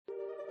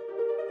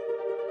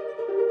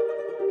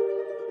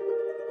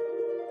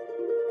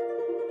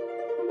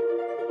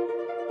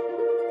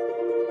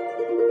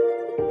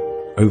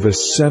Over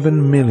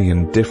 7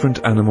 million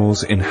different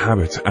animals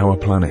inhabit our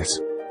planet.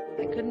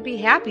 I couldn't be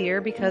happier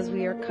because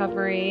we are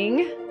covering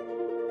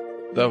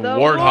the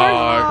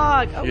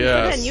Warthog. Oh, yes. we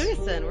said that in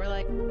unison. We're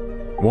like,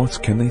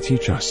 what can they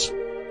teach us?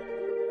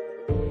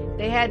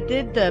 They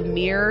did the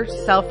mirror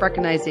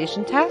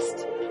self-recognition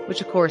test, which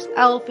of course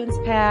elephants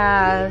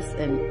pass,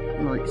 and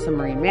some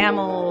marine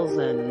mammals,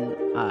 and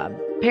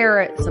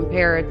some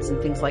parrots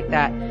and things like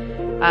that.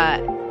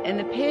 And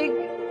the pig.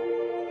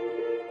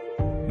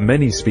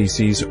 Many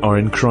species are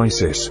in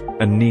crisis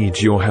and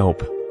need your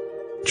help.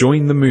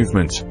 Join the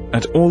movement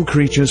at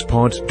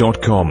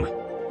allcreaturespod.com.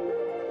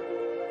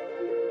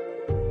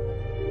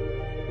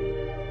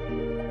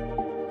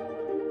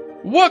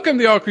 Welcome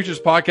to the All Creatures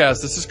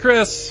Podcast. This is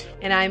Chris.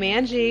 And I'm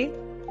Angie.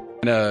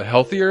 And a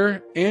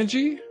healthier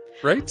Angie,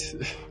 right?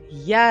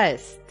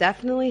 Yes,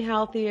 definitely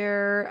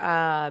healthier.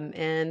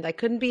 And I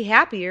couldn't be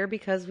happier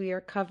because we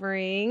are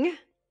covering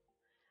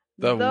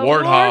the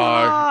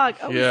Warthog.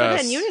 Oh, we said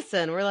that in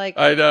unison. We're like,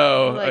 I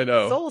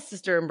know. Soul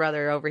sister and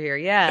brother over here.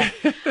 Yeah.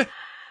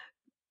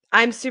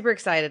 I'm super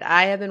excited.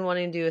 I have been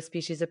wanting to do a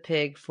species of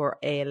pig for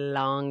a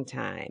long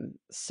time.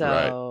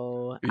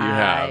 So right. You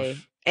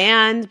have.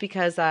 And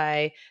because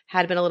I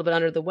had been a little bit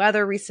under the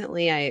weather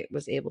recently, I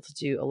was able to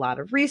do a lot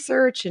of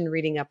research and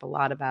reading up a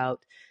lot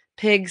about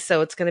pigs.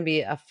 So it's going to be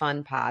a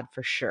fun pod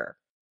for sure.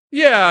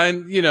 Yeah.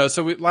 And,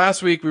 so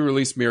last week we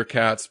released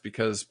Meerkats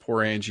because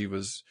poor Angie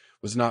was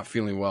not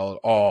feeling well at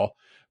all.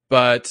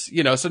 But,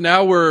 so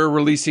now we're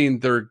releasing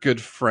their good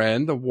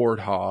friend, the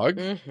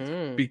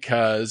Warthog,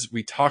 because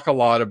we talk a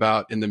lot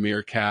about in the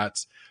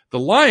Meerkats, the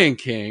Lion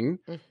King.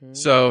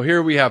 So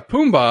here we have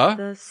Pumbaa.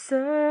 The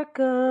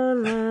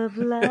circle of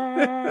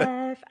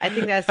life. I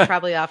think that's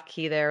probably off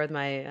key there with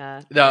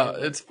my. No,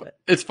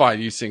 it's fine.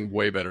 You sing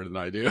way better than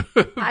I do.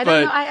 I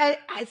don't know.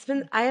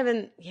 I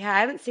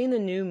haven't seen the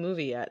new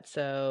movie yet.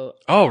 So.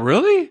 Oh,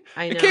 really?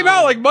 I know. It came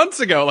out like months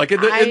ago. Like in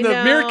the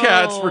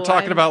Meerkats, we're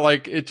talking about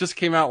like it just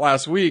came out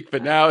last week,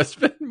 but now it's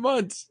been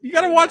months. You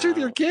got to watch it with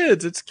your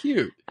kids. It's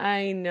cute.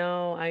 I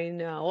know.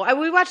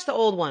 We watched the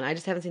old one. I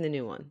just haven't seen the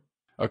new one.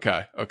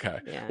 Okay.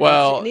 Yeah,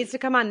 well, it needs to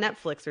come on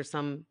Netflix or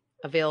some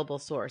available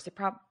source.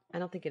 I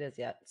don't think it is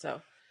yet.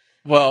 So.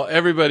 Well,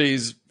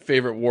 everybody's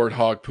favorite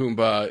warthog,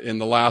 Pumbaa, in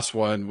the last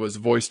one was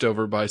voiced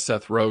over by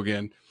Seth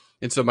Rogen.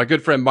 And so my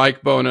good friend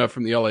Mike Bona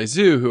from the LA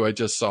Zoo, who I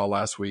just saw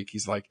last week,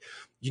 he's like,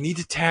 you need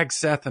to tag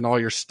Seth in all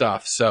your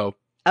stuff. So.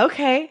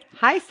 Okay.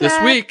 Hi, Seth.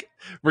 This week,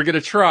 we're going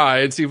to try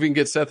and see if we can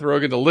get Seth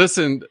Rogen to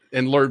listen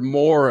and learn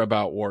more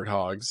about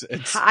warthogs.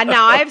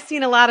 Now, I've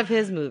seen a lot of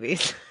his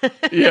movies.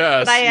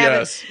 Yes, but I haven't.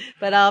 yes.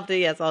 But I'll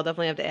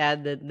definitely have to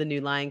add the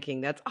new Lion King.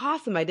 That's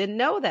awesome. I didn't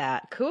know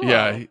that. Cool.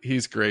 Yeah,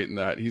 he's great in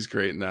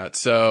that.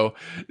 So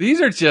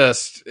these are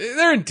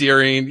they're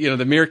endearing.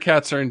 The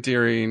Meerkats are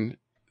endearing.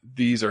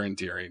 These are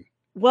endearing.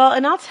 Well,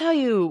 and I'll tell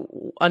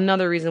you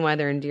another reason why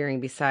they're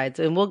endearing besides,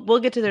 and we'll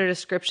get to their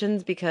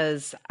descriptions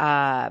because,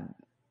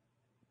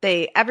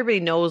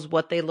 everybody knows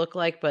what they look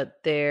like,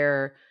 but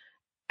their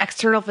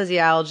external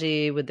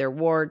physiology with their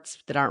warts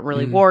that aren't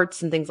really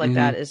warts and things like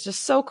that is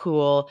just so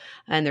cool.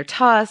 And their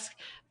tusk,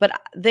 but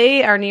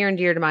they are near and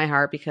dear to my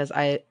heart because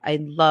I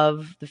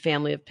love the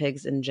family of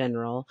pigs in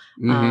general.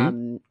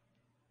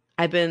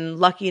 I've been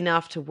lucky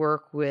enough to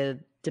work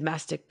with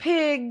domestic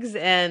pigs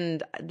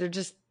and they're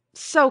just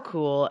so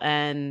cool.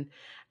 And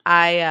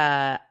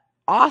I,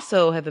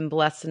 also have been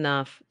blessed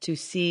enough to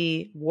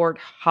see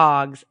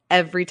warthogs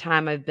every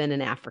time I've been in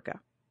Africa.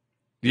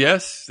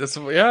 Yes,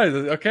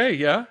 okay,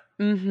 yeah.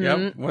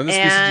 Yeah. One of the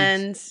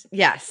and species.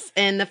 Yes,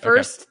 and the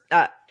first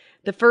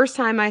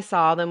time I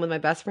saw them with my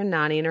best friend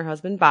Nani and her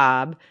husband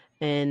Bob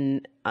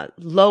in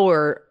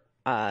lower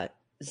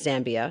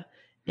Zambia.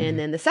 And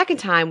then the second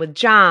time with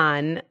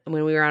John,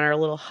 when we were on our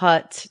little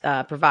hut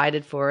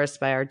provided for us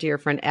by our dear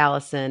friend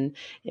Allison,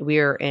 we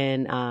were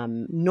in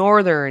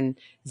northern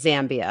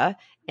Zambia.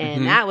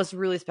 And that was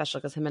really special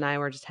because him and I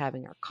were just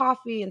having our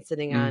coffee and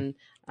sitting on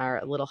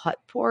our little hut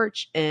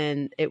porch.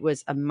 And it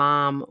was a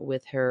mom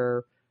with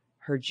her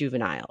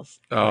juveniles.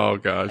 Oh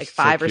gosh. Like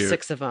 5 or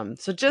 6 of them.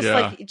 So just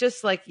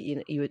like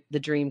the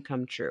dream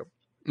come true.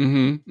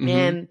 And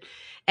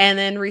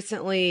then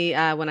recently,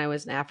 when I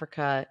was in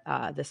Africa,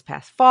 this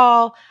past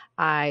fall,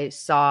 I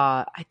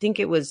saw, I think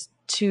it was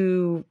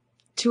two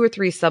or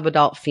three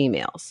subadult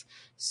females.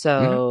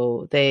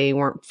 So they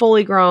weren't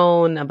fully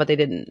grown, but they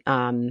didn't,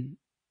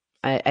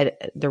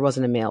 there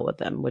wasn't a male with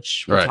them,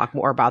 which we'll talk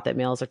more about, that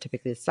males are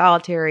typically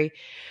solitary.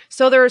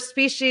 So there are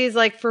species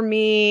like, for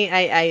me,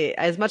 I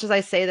as much as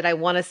I say that I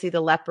want to see the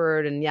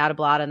leopard and yada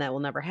blada, and that will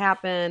never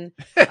happen.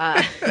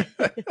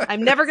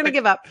 I'm never going to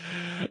give up.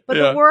 But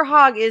the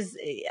warthog is,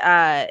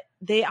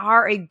 they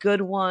are a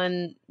good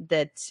one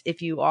that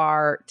if you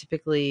are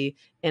typically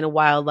in a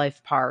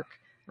wildlife park,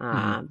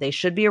 they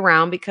should be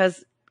around,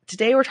 because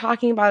today we're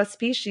talking about a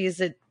species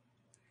that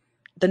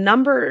the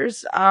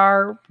numbers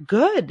are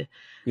good.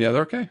 Yeah,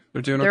 they're okay.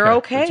 They're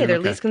okay. They're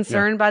least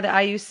concerned by the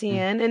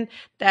IUCN,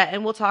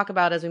 and we'll talk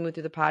about as we move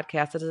through the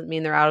podcast. That doesn't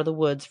mean they're out of the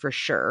woods for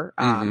sure,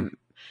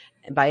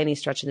 by any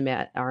stretch of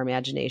our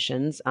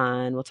imaginations.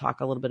 And we'll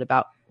talk a little bit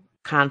about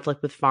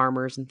conflict with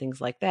farmers and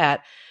things like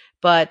that.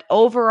 But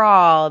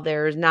overall,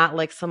 there's not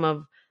like some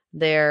of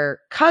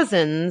their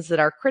cousins that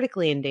are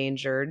critically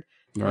endangered.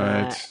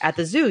 Right. At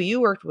the zoo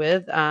you worked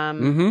with.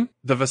 The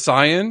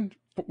Visayan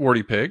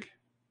warty pig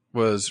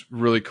was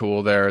really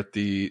cool there at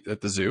the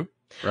zoo,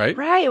 right?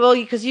 Right. Well,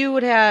 because you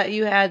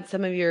had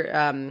some of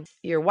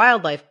your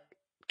wildlife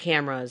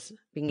cameras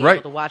being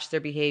able to watch their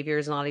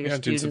behaviors, and a lot of your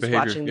students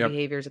watching the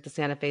behaviors at the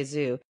Santa Fe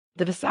Zoo.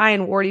 The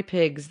Visayan warty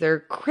pigs,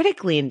 they're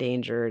critically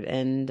endangered,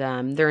 and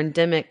they're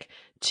endemic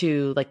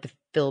to like the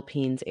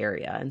Philippines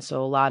area. And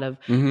so a lot of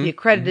the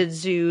accredited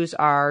zoos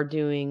are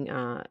doing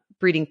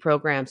breeding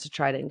programs to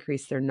try to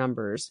increase their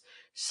numbers.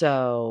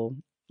 So,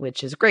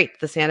 which is great.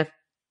 The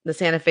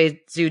Santa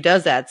Fe Zoo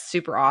does that. It's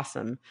super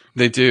awesome.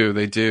 They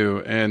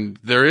do. And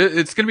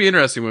it's going to be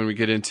interesting when we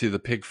get into the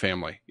pig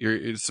family.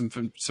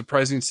 Some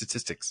surprising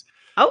statistics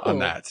on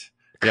that.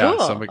 Cool.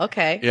 Yeah,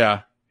 okay.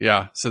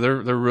 Yeah. So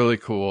they're really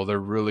cool. They're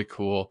really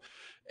cool.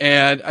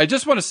 And I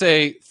just want to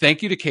say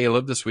thank you to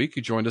Caleb this week,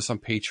 who joined us on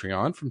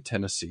Patreon from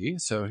Tennessee.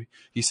 So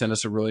he sent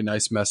us a really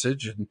nice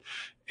message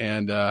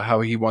and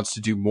how he wants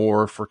to do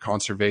more for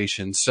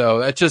conservation. So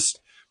that just,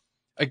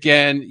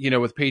 again,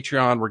 with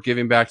Patreon, we're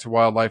giving back to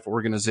wildlife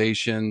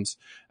organizations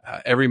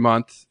every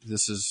month.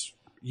 This is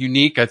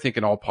unique, I think,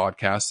 in all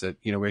podcasts that,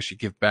 we should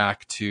give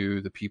back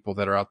to the people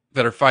that are out,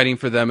 that are fighting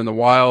for them in the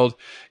wild.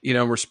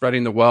 We're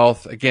spreading the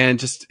wealth. Again,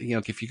 just,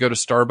 if you go to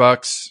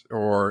Starbucks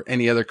or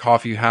any other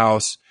coffee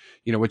house,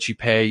 what you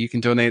pay, you can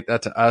donate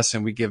that to us,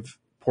 and we give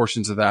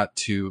portions of that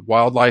to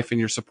wildlife, and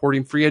you're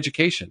supporting free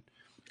education.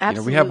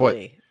 Absolutely. We have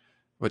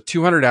what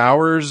 200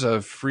 hours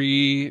of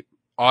free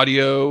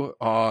audio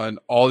on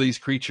all these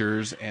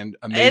creatures and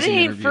amazing It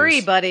ain't interviews.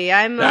 Free, buddy.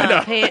 I'm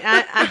paying.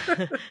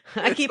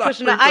 I keep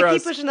pushing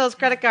those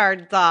credit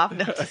cards off.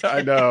 No,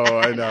 I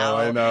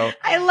know.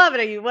 I love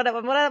it. What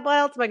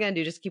else am I going to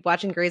do? Just keep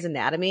watching Grey's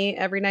Anatomy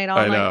every night all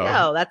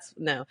night?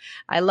 No.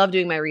 I love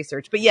doing my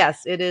research, but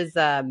yes, it is.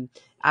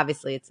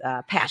 Obviously, it's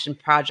a passion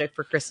project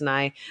for Chris and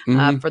I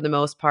for the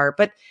most part.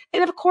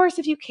 And of course,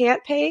 if you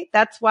can't pay,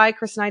 that's why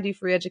Chris and I do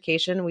free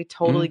education. We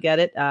totally get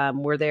it.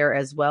 We're there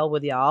as well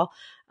with y'all.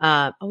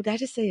 Did I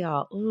just say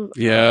y'all? Ooh,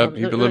 yeah,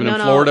 you've been living in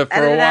Florida for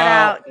a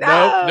while.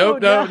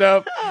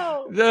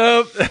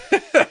 Nope.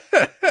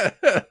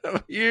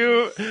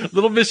 You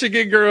little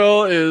Michigan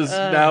girl is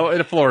now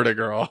a Florida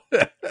girl.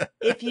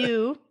 Let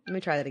me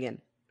try that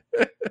again.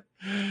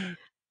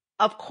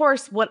 Of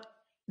course,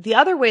 the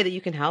other way that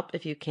you can help,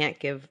 if you can't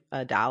give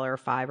 $1 or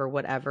 $5 or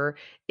whatever,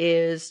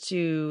 is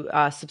to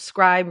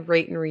subscribe,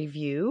 rate, and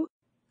review.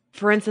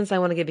 For instance, I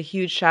want to give a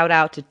huge shout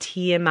out to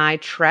TMI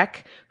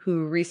Trek,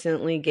 who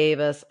recently gave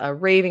us a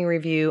raving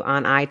review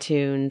on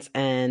iTunes,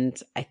 and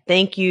I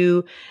thank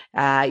you.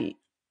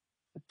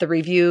 The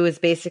review is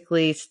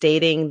basically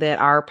stating that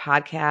our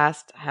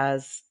podcast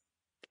has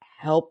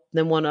helped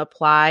them want to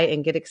apply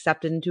and get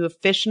accepted into a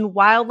fish and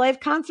wildlife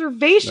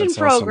conservation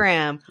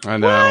program.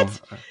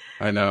 Awesome.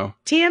 I know.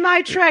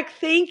 TMI Trek,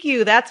 thank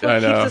you. That's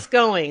what keeps us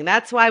going.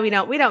 That's why we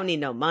don't need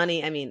no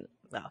money. I mean,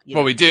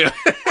 we do.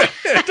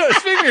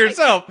 Speak for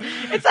yourself.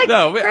 It's like,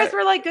 Chris,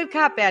 we're like good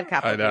cop, bad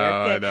cop. I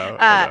know.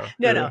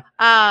 No.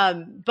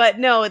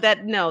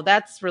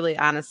 That's really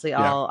honestly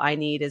all I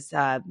need is,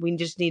 we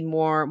just need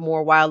more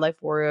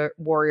wildlife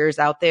warriors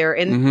out there.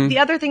 And the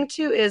other thing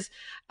too is,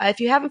 if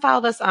you haven't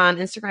followed us on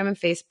Instagram and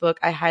Facebook,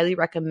 I highly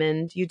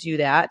recommend you do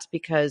that,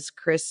 because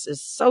Chris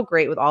is so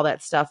great with all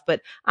that stuff.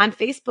 But on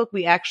Facebook,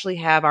 we actually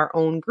have our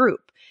own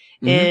group.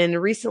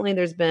 And recently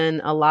there's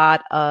been a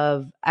lot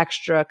of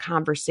extra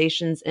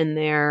conversations in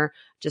there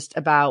just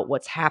about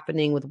what's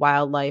happening with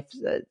wildlife,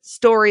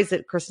 stories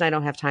that Chris and I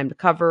don't have time to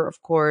cover,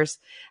 of course.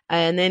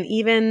 And then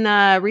even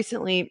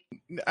recently.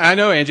 I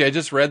know, Angie, I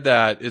just read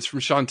that. It's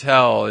from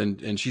Chantel,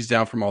 and she's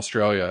down from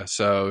Australia.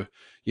 So,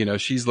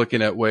 she's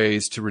looking at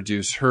ways to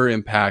reduce her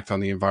impact on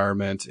the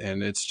environment.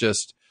 And it's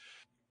just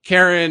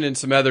Karen and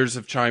some others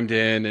have chimed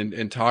in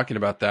and talking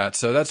about that.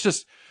 So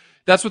that's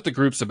what the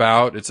group's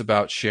about. It's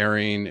about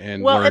sharing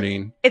and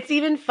learning. It's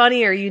even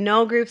funnier.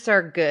 Groups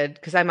are good,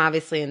 because I'm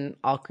obviously in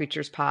All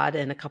Creatures Pod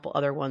and a couple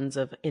other ones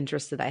of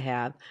interest that I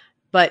have.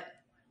 But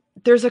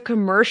there's a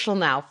commercial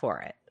now for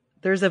it.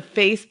 There's a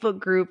Facebook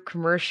group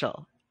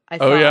commercial I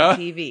saw on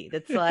TV.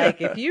 That's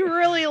like, if you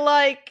really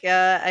like,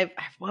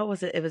 what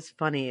was it? It was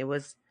funny. It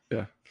was,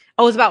 it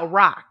was about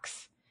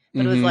rocks.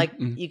 But it was like,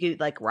 you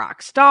could like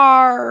rock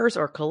stars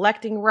or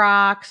collecting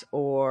rocks,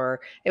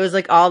 or it was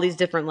like all these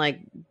different like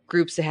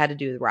groups that had to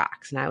do with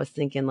rocks. And I was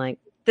thinking like,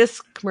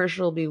 this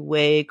commercial would be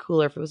way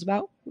cooler if it was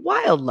about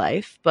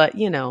wildlife, but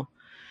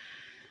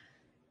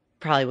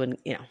probably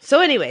wouldn't,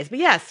 So anyways, but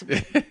yes,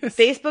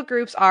 Facebook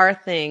groups are a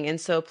thing. And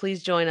so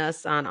please join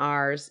us on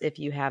ours if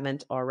you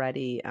haven't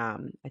already. I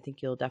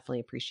think you'll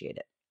definitely appreciate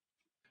it.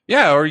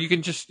 Yeah, or you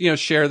can just,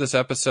 share this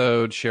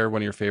episode, share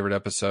one of your favorite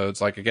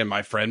episodes. Like, again,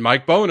 my friend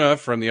Mike Bona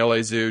from the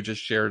LA Zoo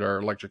just shared our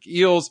electric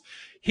eels.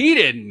 He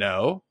didn't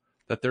know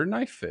that they're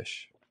knife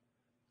fish.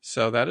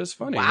 So that is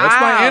funny. Wow. That's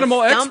my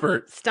animal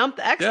expert. Stump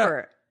the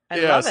expert. I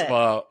love it.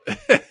 Well,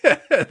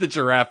 the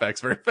giraffe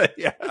expert, but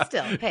yeah. But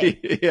still, hey.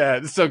 Yeah,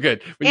 it's so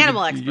good.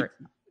 Animal expert.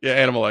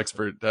 Animal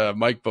expert,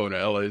 Mike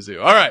Bona, LA Zoo.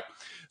 All right.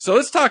 So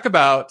let's talk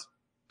about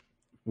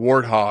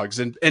warthogs.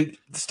 And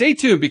stay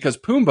tuned, because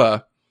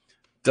Pumbaa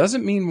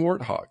doesn't mean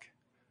warthog.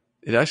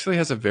 It actually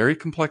has a very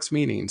complex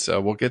meaning.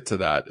 So we'll get to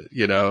that,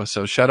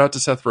 So shout out to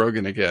Seth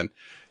Rogen again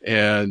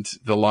and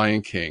The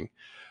Lion King.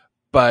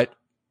 But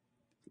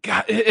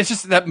God, it's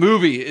just that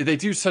movie. They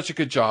do such a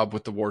good job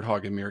with the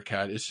warthog and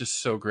meerkat. It's just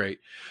so great.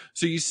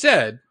 So you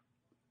said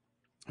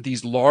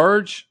these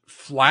large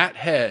flat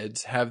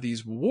heads have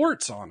these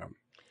warts on them,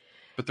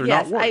 but they're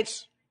not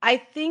warts. I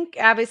think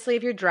obviously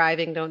if you're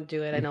driving, don't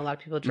do it. I know a lot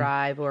of people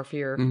drive, or if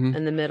you're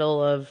in the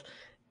middle of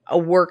a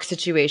work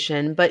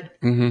situation, but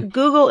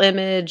Google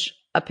image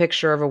a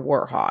picture of a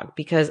warthog,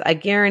 because I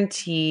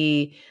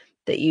guarantee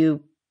that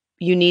you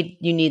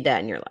need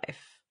that in your life.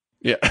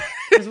 Yeah.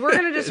 Because we're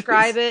going to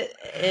describe it,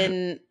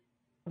 and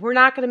we're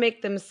not going to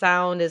make them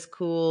sound as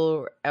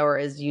cool or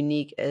as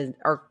unique as,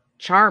 or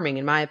charming,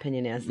 in my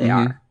opinion, as they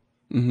are.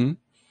 Mm-hmm.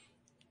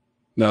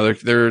 No,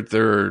 they're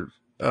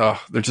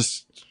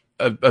just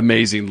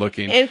amazing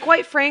looking. And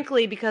quite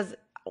frankly, because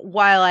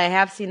while I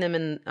have seen them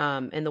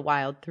in the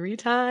wild 3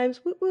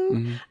 times,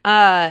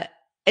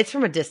 it's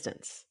from a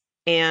distance.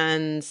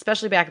 And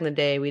especially back in the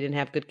day, we didn't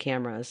have good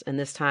cameras. And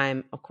this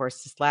time, of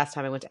course, this last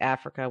time I went to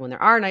Africa, when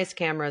there are nice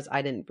cameras,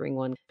 I didn't bring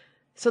one.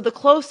 So the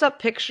close-up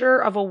picture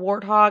of a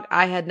warthog,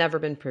 I had never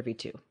been privy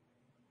to.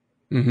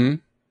 Mm-hmm.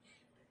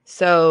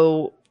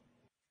 So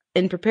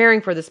in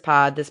preparing for this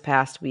pod this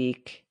past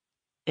week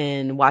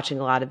and watching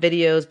a lot of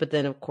videos, but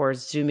then, of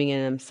course, zooming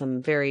in on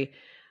some very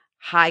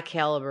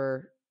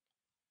high-caliber,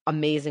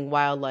 amazing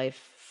wildlife,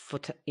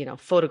 photography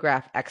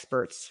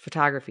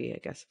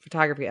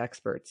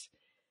experts.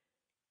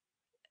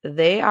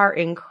 They are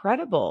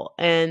incredible.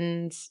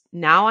 And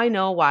now I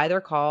know why they're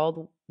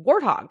called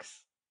warthogs.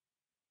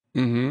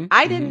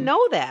 I didn't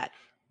know that.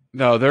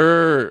 No,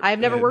 I've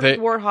never worked with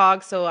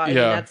warthogs, so I mean,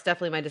 that's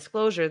definitely my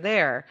disclosure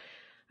there.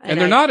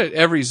 And they're not at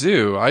every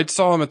zoo. I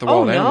saw them at the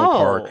Wild Animal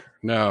Park.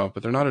 No,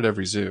 but they're not at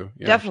every zoo.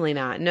 Yeah. Definitely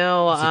not.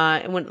 No,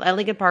 when at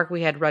Lincoln Park,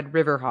 we had red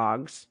river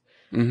hogs.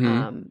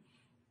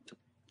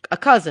 A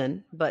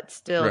cousin, but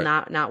still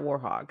not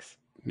warthogs.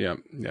 Yeah.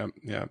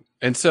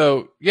 And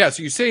so you're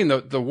saying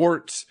the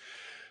warts,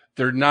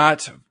 they're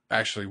not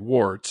actually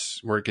warts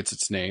where it gets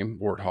its name,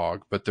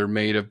 warthog, but they're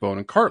made of bone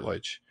and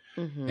cartilage.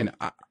 And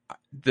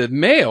the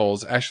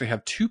males actually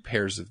have 2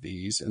 pairs of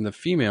these, and the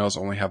females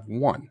only have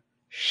 1.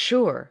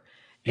 Sure.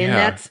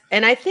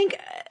 And I think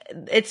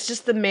it's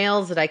just the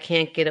males that I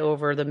can't get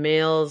over. The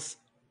males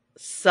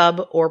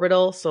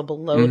suborbital, so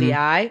below the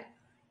eye,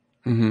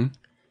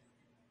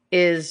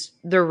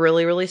 they're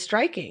really, really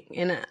striking.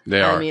 And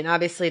I mean,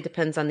 obviously it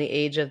depends on the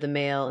age of the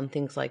male and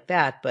things like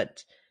that,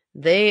 but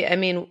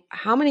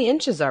how many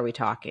inches are we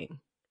talking?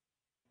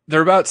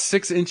 They're about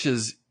 6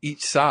 inches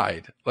each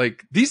side.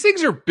 Like, these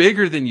things are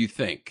bigger than you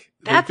think.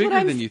 They're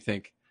bigger than you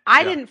think.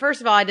 I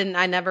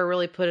never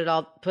really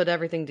put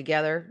everything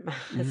together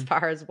as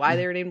far as why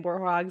they were named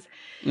warthogs.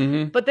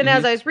 But then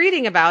as I was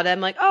reading about it,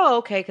 I'm like, oh,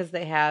 okay, because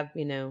they have,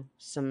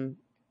 some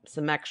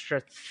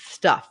extra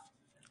stuff.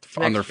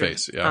 On their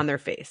face.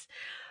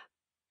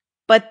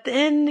 But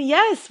then,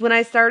 yes, when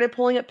I started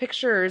pulling up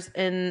pictures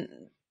and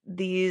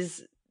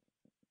these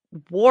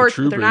warts,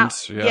 they're not,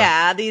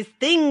 these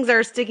things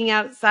are sticking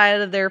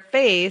outside of their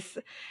face,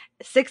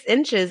 6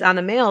 inches on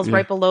the males,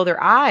 right below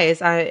their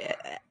eyes.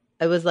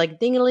 It was like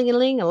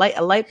ding-a-ling-a-ling, a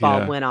light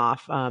bulb went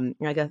off. I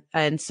guess,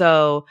 and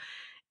so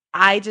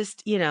I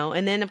just,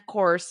 and then of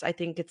course, I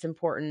think it's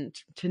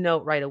important to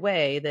note right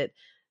away that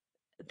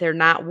they're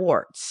not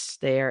warts.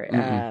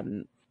 They're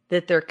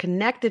that they're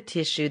connective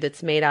tissue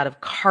that's made out of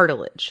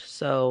cartilage.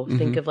 So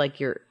think of like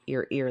your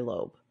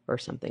earlobe or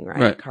something,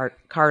 right?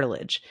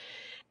 Cartilage.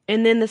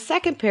 And then the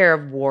second pair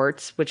of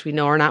warts, which we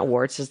know are not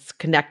warts, it's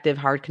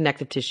hard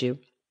connective tissue,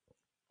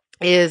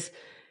 is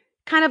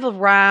kind of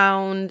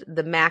around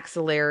the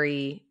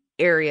maxillary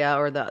area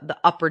or the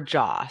upper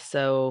jaw.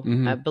 So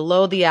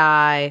below the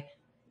eye,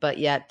 but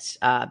yet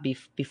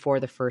before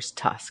the first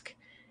tusk.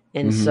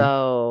 And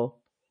so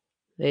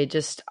they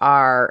just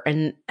are,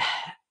 and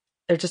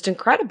they're just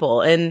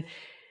incredible. And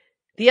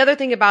the other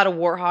thing about a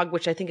warthog,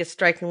 which I think is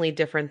strikingly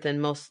different than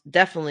most,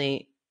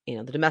 definitely,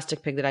 the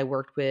domestic pig that I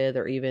worked with,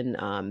 or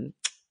even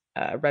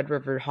red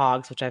river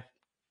hogs, which I've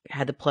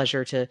had the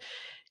pleasure to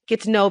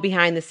get to know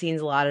behind the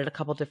scenes a lot at a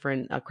couple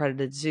different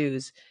accredited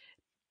zoos,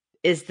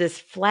 is this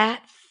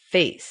flat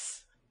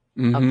face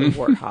of the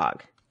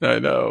warthog. I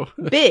know.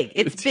 Big.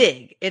 It's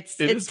big. It's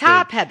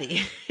top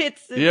heavy.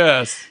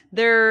 Yes.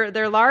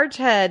 Their large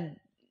head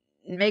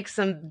makes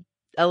them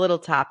a little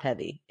top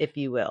heavy, if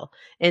you will.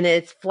 And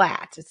it's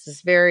flat. It's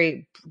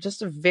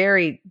just a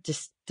very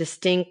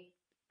distinct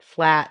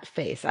flat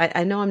face.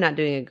 I know I'm not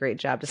doing a great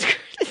job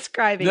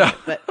describing it,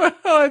 but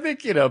I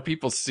think,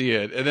 people see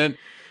it. And then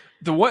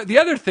the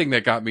other thing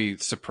that got me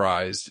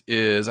surprised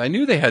is I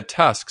knew they had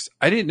tusks.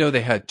 I didn't know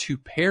they had 2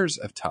 pairs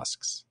of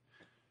tusks.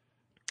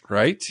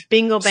 Right?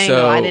 Bingo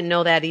bango. I didn't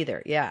know that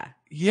either. Yeah.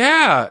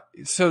 Yeah.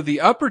 So the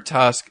upper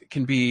tusk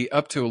can be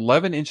up to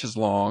 11 inches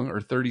long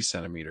or 30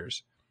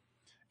 centimeters.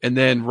 And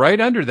then right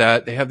under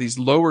that, they have these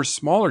lower,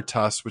 smaller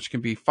tusks, which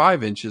can be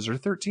 5 inches or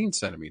 13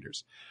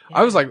 centimeters. Yeah.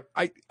 I was like,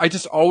 I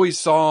just always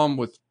saw them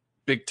with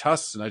big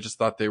tusks, and I just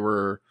thought they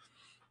were,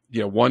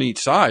 one each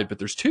side, but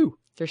there's two.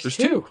 There's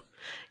two.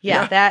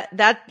 Yeah,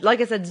 that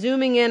like I said,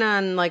 zooming in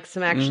on like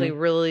some actually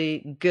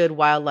really good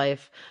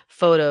wildlife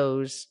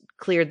photos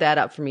cleared that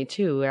up for me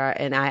too.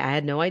 And I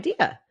had no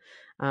idea.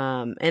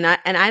 And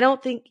I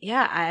don't think,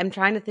 I'm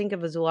trying to think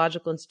of a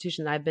zoological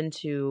institution that I've been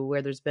to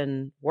where there's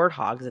been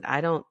warthogs, and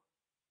I don't.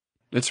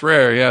 It's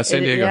rare. Yeah.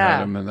 San Diego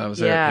had them, and that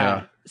was it.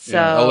 Yeah. So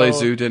LA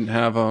Zoo didn't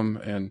have them,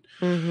 and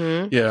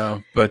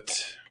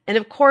but. And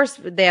of course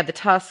they have the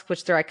tusk,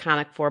 which they're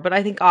iconic for, but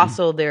I think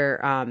also their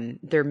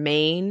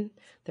mane,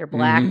 their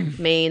black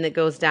mane that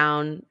goes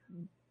down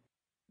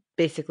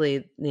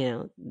basically,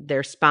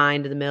 their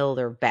spine to the middle of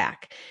their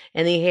back.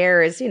 And the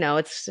hair is,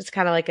 it's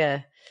kind of like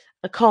a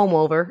comb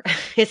over.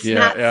 It's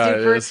not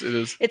super, it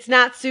is. It's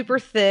not super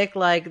thick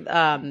like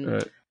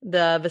Right.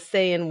 the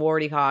Visayan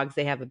warthogs.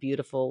 They have a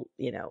beautiful,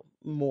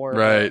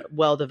 more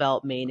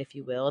well-developed mane, if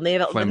you will. And they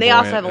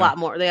also have a lot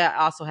more. They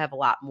also have a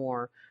lot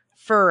more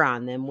fur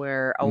on them,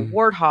 where a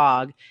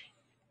warthog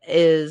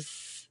it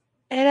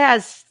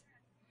has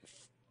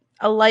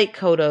a light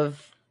coat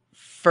of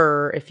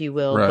fur, if you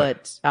will,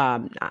 but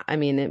I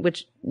mean,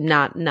 which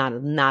not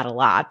a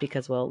lot,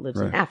 because it lives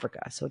in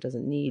Africa, so it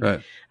doesn't need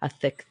a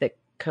thick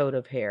coat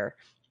of hair.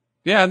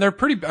 Yeah, and they're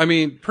pretty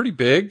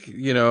big.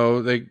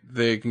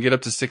 They can get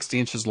up to 60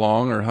 inches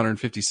long or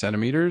 150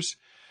 centimeters,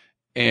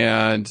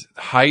 and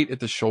height at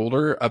the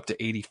shoulder up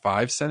to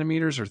 85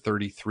 centimeters or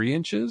 33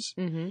 inches.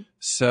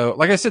 So,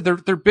 like I said,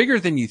 they're bigger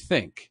than you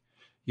think.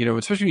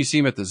 Especially when you see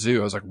them at the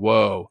zoo. I was like,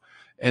 whoa.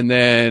 And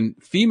then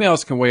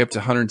females can weigh up to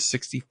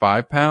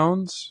 165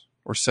 pounds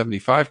or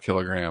 75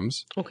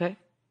 kilograms. Okay.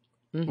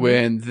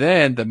 When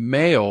then the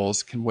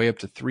males can weigh up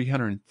to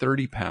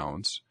 330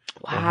 pounds.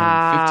 Wow. Or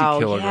 150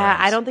 kilograms. Yeah,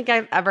 I don't think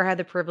I've ever had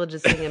the privilege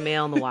of seeing a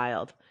male in the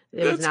wild.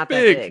 It was not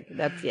big. that big.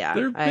 That's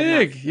They're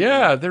big.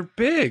 Yeah, they're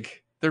big.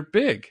 They're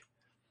big.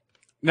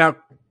 Now,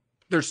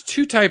 there's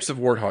two types of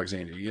warthogs,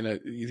 Andy.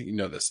 You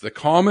know this. The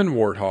common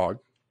warthog,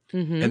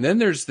 and then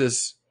there's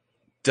this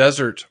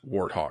desert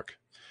warthog.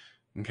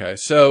 Okay,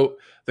 so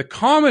the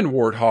common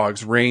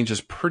warthogs range is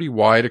pretty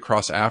wide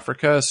across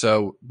Africa.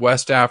 So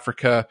West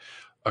Africa,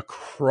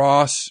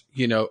 across,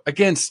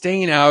 again,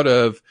 staying out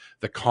of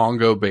the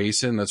Congo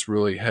basin, that's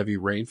really heavy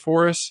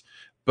rainforest,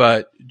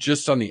 but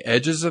just on the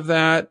edges of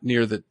that,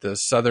 near the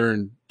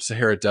southern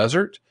Sahara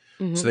Desert.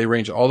 So they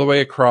range all the way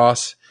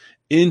across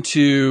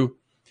into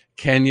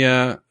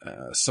Kenya,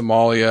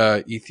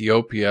 Somalia,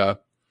 Ethiopia,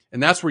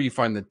 and that's where you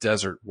find the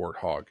desert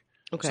warthog.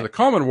 Okay. So the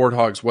common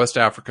warthogs, West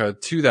Africa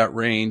to that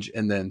range,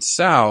 and then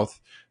south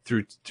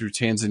through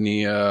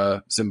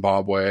Tanzania,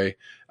 Zimbabwe,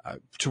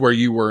 to where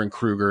you were in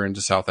Kruger,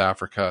 into South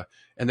Africa,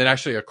 and then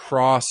actually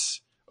across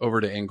over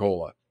to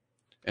Angola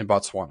and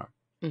Botswana.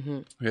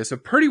 Okay, so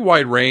pretty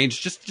wide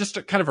range,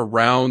 just kind of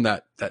around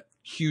that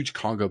huge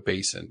Congo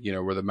basin,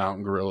 where the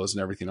mountain gorillas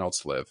and everything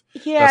else live.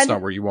 Yeah, that's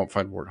not where you won't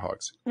find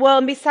warthogs. Well,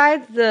 and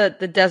besides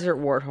the desert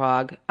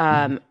warthog,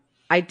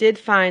 I did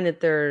find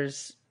that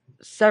there's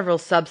several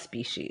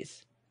subspecies.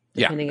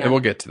 And we'll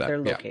get to that.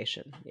 Their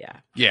location.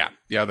 Yeah,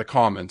 the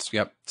commons.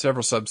 Yep,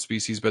 several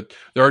subspecies, but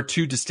there are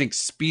two distinct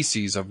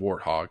species of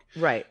warthog.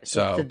 Right.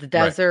 So the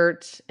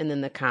desert and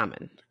then the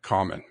common.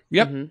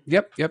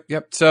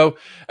 Yep. So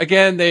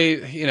again,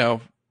 they,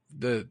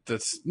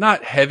 that's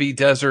not heavy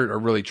desert or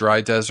really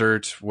dry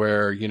desert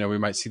where, we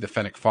might see the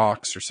fennec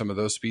fox or some of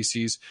those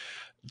species.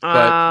 But,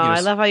 I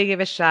love how you give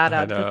a shout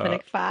out to the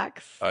fennec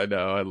fox. I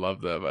know. I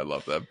love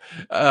them.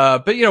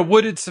 But,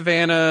 wooded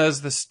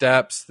savannas, the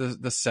steppes,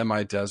 the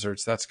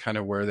semi-deserts, that's kind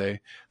of where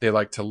they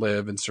like to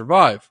live and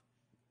survive.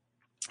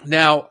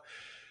 Now,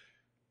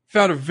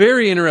 found a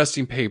very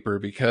interesting paper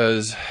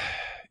because,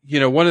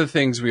 one of the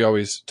things we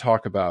always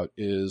talk about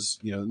is,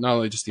 not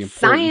only just the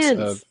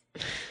importance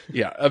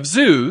of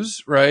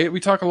zoos, right? We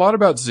talk a lot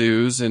about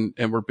zoos and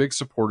we're big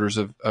supporters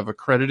of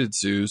accredited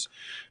zoos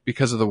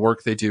because of the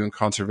work they do in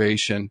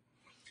conservation,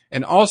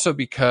 and also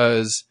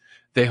because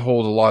they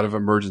hold a lot of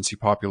emergency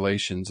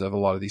populations of a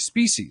lot of these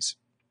species.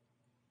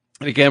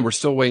 And again, we're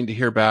still waiting to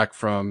hear back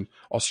from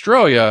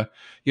Australia,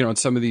 on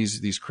some of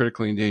these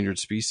critically endangered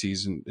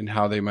species and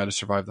how they might have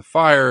survived the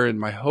fire. And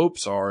my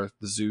hopes are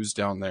the zoos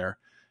down there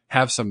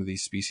have some of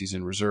these species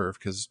in reserve,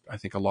 because I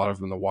think a lot of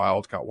them in the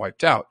wild got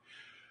wiped out.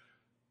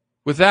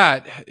 With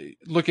that,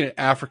 looking at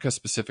Africa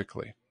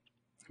specifically,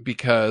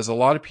 because a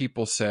lot of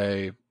people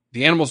say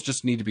the animals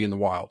just need to be in the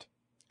wild.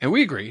 And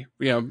we agree.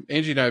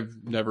 Angie and I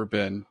have never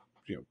been,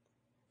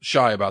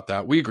 shy about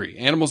that. We agree.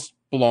 Animals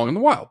belong in the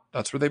wild.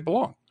 That's where they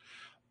belong.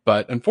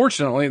 But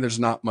unfortunately, there's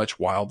not much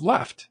wild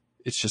left.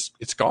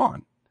 It's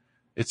gone.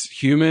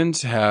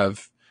 Humans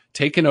have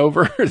taken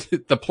over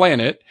the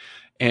planet,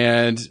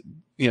 and,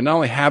 not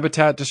only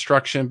habitat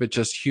destruction, but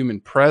just human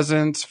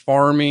presence,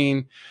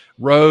 farming,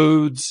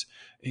 roads,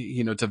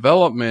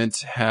 development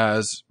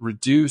has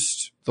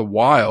reduced the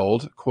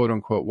wild, quote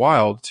unquote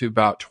wild, to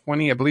about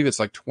 20, I believe it's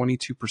like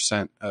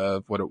 22%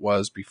 of what it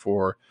was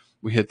before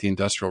we hit the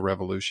Industrial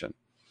Revolution.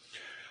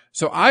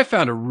 So I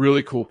found a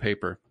really cool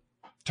paper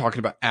talking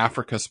about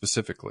Africa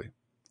specifically.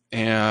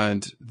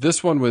 And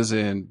this one was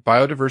in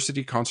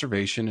Biodiversity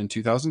Conservation in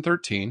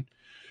 2013.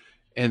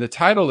 And the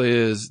title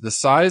is The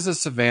Size of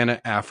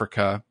Savanna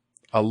Africa,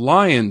 A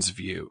Lion's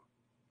View.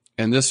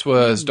 And this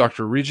was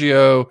Dr.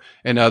 Riggio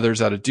and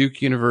others out of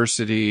Duke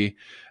University,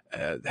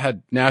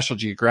 had National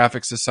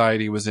Geographic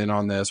Society was in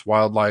on this,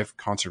 Wildlife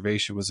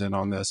Conservation was in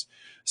on this.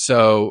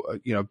 So,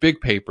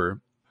 big paper.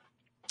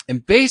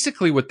 And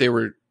basically what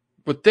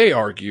they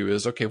argue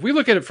is, okay, if we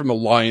look at it from a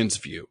lion's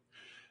view,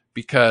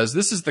 because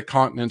this is the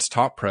continent's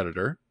top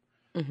predator.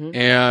 Mm-hmm.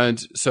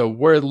 And so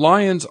where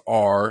lions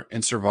are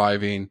and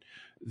surviving,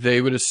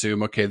 they would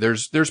assume, okay,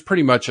 there's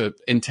pretty much an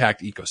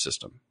intact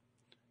ecosystem,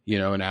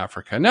 in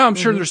Africa. Now, I'm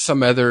sure there's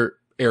some other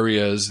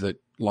areas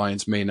that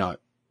lions may not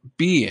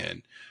be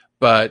in,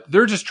 but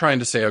they're just trying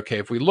to say, okay,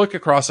 if we look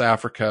across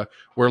Africa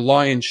where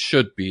lions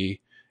should be,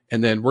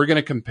 and then we're going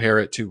to compare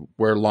it to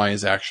where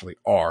lions actually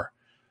are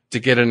to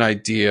get an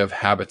idea of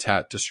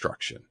habitat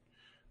destruction.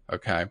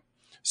 Okay.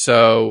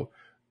 So,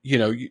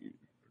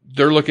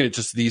 they're looking at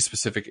just these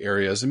specific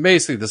areas, and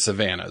basically the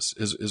savannas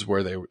is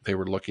where they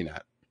were looking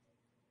at.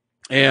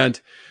 And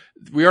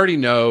we already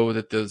know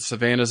that the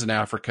savannas in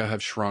Africa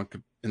have shrunk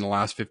in the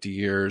last 50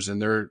 years, and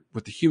they're,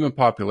 with the human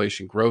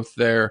population growth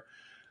there,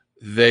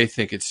 they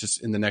think it's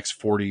just in the next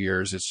 40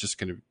 years, it's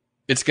going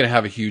to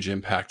have a huge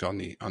impact on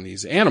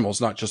these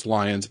animals, not just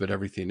lions, but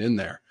everything in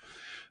there.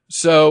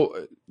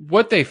 So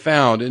what they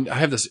found, and I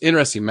have this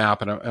interesting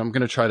map, and I'm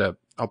going to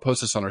I'll post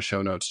this on our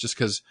show notes, just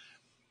because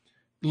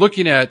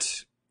looking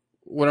at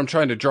what I'm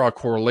trying to draw a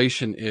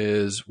correlation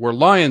is where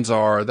lions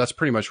are, that's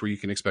pretty much where you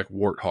can expect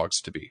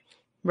warthogs to be.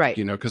 Right.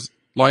 Because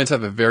lions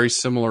have a very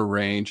similar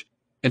range.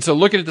 And so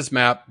looking at this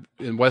map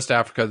in West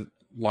Africa,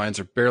 lions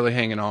are barely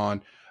hanging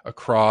on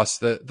across.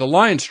 The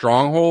lion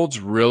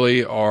strongholds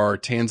really are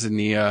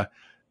Tanzania,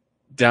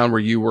 down where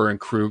you were in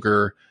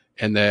Kruger,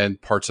 and then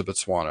parts of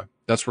Botswana.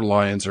 That's where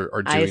lions are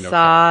doing okay. I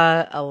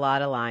saw a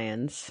lot of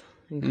lions.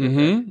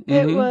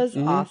 It was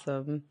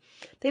awesome.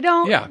 They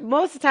don't,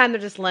 most of the time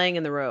they're just laying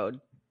in the road.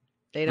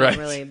 They don't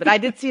really, but I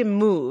did see them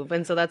move.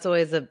 And so that's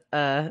always they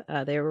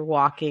were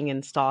walking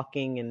and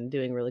stalking and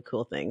doing really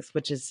cool things,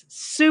 which is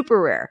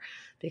super rare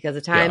because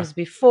the times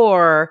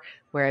before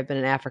where I've been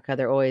in Africa,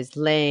 they're always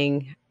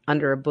laying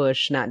under a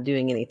bush, not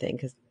doing anything.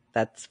 Cause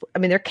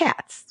they're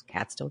cats.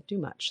 Cats don't do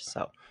much.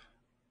 So.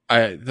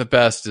 The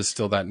best is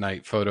still that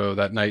night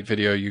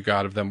video you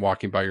got of them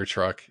walking by your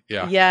truck.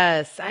 Yeah.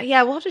 Yes.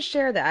 We'll have to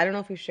share that. I don't know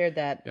if we shared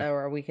that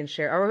or we can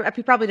share, or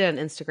we probably did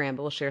on Instagram,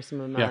 but we'll share some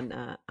of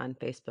them on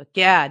Facebook.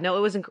 Yeah. No, it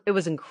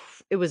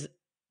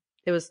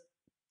was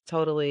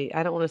totally,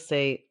 I don't want to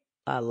say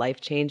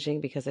life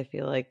changing because I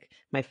feel like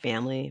if my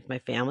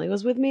family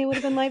was with me, it would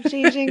have been life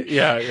changing.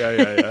 Yeah.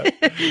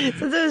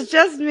 Since it was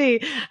just me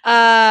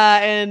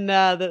and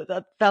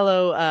the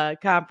fellow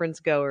conference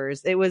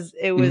goers, it was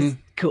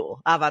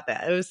cool. How about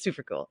that? It was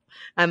super cool.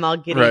 I'm all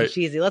getting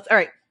cheesy. All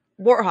right,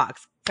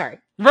 warthogs. Sorry.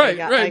 Right.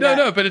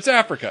 No, but it's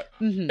Africa,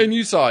 and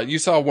you saw it. You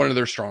saw one of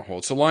their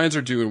strongholds. So lions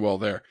are doing well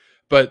there,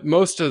 but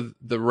most of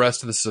the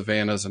rest of the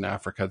savannas in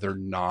Africa, they're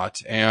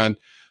not. And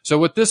so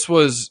what this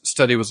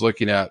study was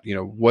looking at,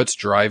 what's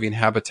driving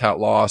habitat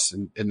loss,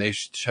 and they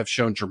have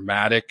shown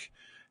dramatic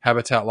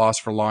habitat loss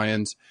for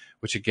lions,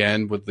 which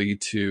again would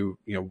lead to,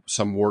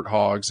 some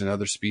warthogs and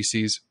other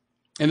species.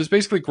 And it's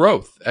basically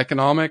growth,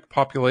 economic,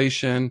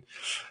 population,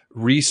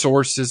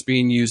 resources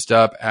being used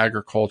up,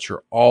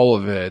 agriculture, all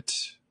of it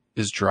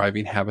is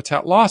driving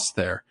habitat loss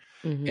there.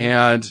 Mm-hmm.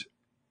 And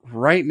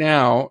right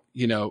now,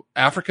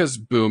 Africa's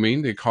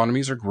booming, the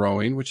economies are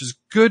growing, which is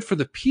good for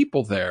the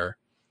people there,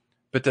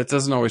 but that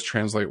doesn't always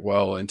translate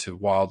well into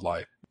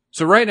wildlife.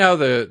 So right now,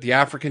 the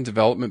African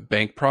Development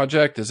Bank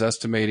Project is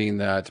estimating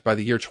that by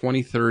the year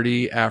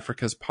 2030,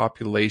 Africa's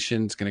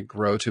population is going to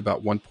grow to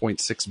about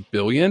 1.6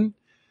 billion.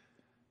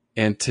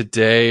 And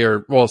today,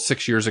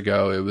 6 years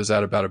ago, it was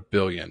at about 1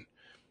 billion.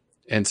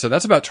 And so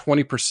that's about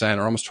 20%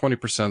 or almost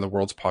 20% of the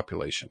world's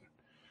population.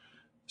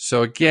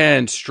 So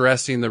again,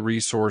 stressing the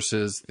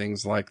resources,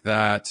 things like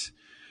that.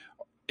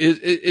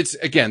 It's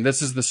again,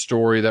 this is the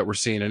story that we're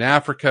seeing in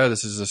Africa.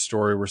 This is a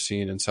story we're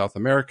seeing in South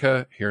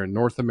America, here in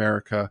North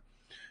America,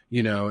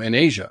 and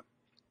Asia.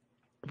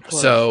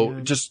 So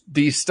just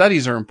these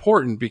studies are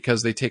important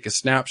because they take a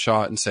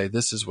snapshot and say,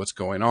 this is what's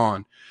going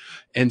on.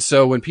 And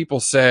so when people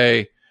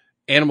say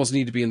animals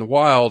need to be in the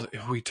wild,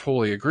 we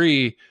totally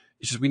agree.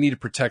 It's just we need to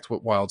protect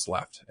what wild's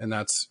left. And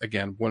that's,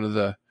 again, one of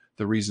the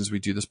reasons we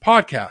do this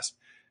podcast.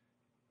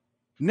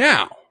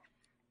 Now,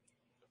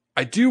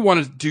 I do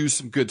want to do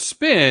some good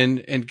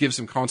spin and give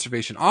some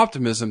conservation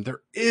optimism.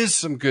 There is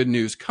some good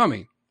news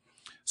coming.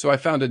 So I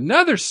found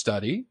another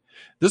study.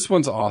 This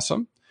one's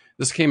awesome.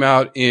 This came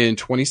out in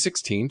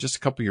 2016, just a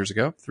couple years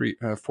ago,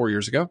 4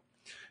 years ago.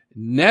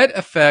 Net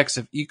effects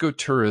of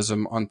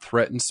ecotourism on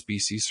threatened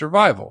species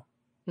survival.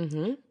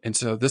 Mm-hmm. And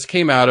so this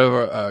came out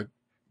of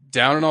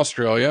down in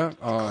Australia.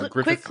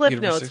 Quick clip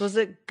notes. Was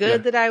it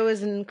good that I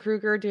was in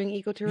Kruger doing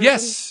ecotourism?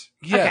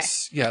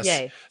 Yes.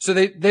 Yay. So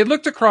they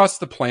looked across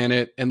the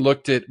planet and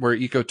looked at where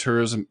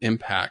ecotourism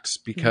impacts,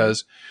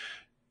 because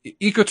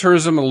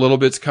ecotourism a little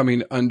bit's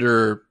coming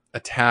under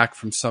attack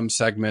from some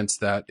segments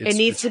that it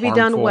needs to be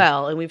harmful. done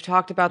well. And we've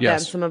talked about that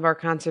in some of our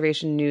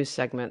conservation news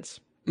segments.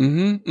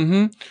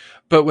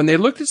 But when they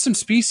looked at some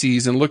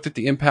species and looked at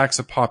the impacts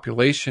of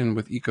population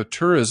with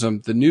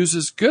ecotourism, the news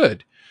is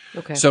good.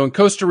 Okay. So in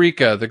Costa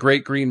Rica, the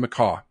great green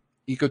macaw,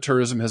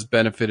 ecotourism has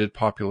benefited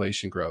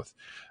population growth.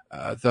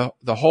 The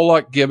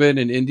Hollock gibbon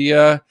in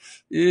India,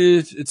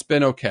 it's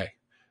been okay.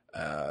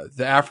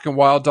 The African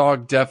wild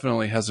dog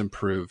definitely has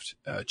improved.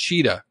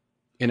 Cheetah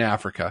in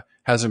Africa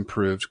has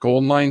improved.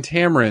 Golden line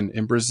tamarin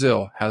in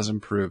Brazil has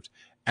improved.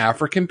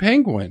 African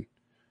penguin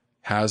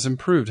has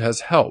improved,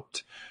 has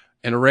helped.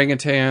 And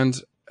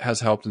orangutans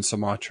has helped in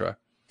Sumatra.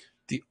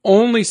 The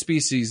only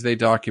species they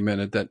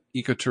documented that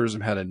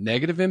ecotourism had a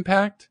negative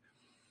impact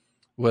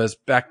was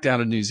back down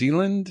to New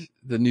Zealand,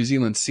 the New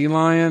Zealand sea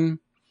lion,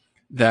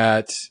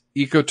 that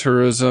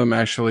ecotourism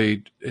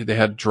actually, they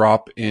had a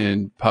drop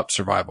in pup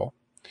survival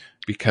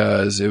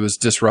because it was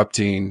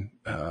disrupting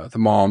the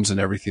moms and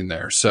everything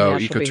there. So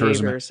natural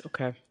ecotourism. Behaviors.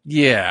 Okay.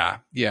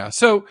 Yeah.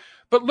 So,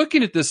 but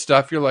looking at this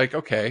stuff, you're like,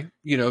 okay,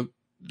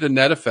 the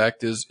net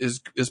effect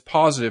is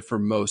positive for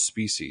most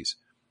species.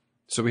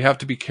 So we have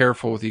to be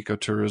careful with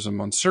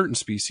ecotourism on certain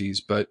species,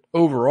 but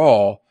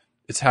overall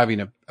it's having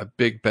a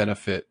big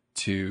benefit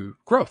to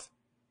growth.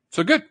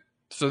 So good.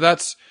 So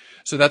that's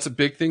a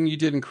big thing you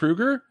did in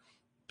Kruger.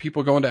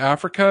 People going to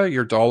Africa,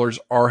 your dollars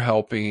are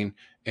helping,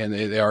 and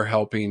they are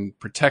helping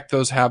protect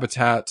those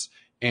habitats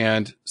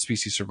and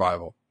species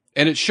survival.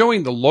 And it's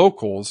showing the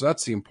locals,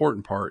 that's the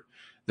important part,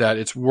 that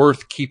it's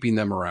worth keeping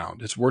them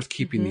around. It's worth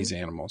keeping these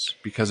animals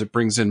because it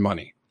brings in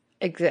money.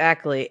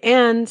 Exactly.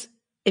 And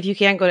if you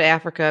can't go to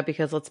Africa,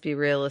 because let's be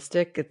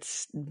realistic,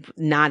 it's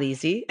not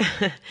easy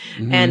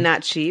and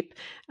not cheap,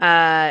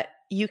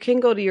 you can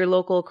go to your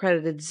local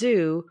accredited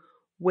zoo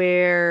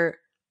where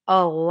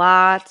a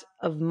lot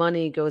of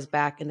money goes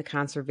back into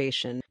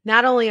conservation.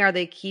 Not only are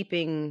they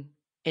keeping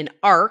an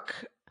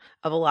arc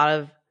of a lot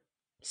of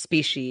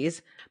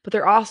species, but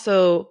they're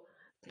also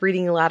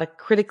breeding a lot of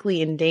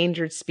critically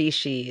endangered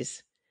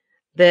species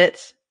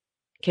that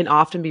can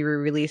often be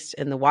released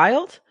in the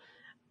wild,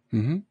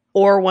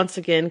 or once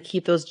again,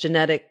 keep those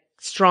genetic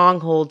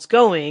strongholds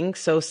going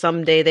so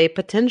someday they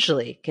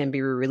potentially can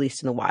be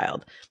released in the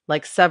wild.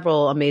 Like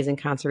several amazing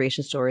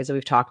conservation stories that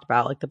we've talked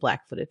about, like the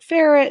black-footed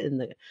ferret and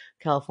the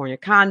California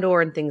condor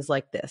and things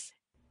like this.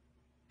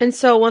 And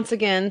so once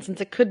again,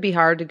 since it could be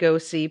hard to go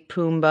see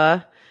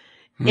Pumbaa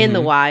in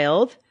the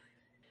wild,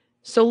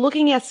 so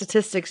looking at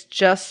statistics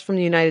just from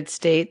the United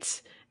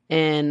States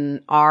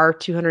and our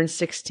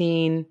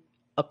 216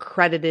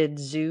 accredited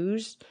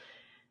zoos,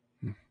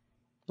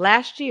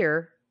 last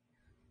year,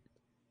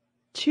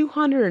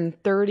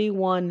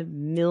 $231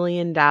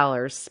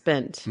 million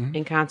spent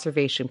in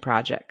conservation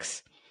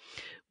projects,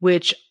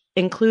 which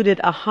included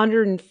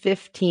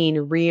 115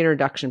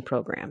 reintroduction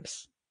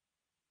programs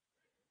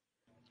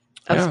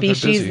of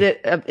species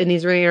that, in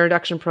these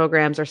reintroduction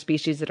programs, are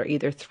species that are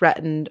either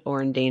threatened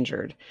or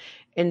endangered.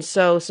 And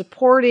so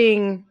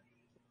supporting,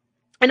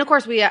 and of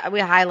course we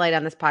highlight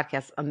on this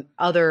podcast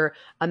other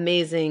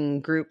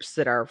amazing groups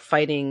that are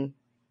fighting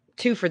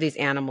too for these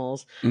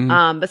animals.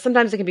 But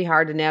sometimes it can be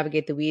hard to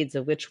navigate the weeds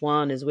of which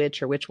one is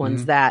which or which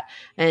one's that.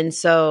 And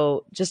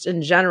so just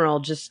in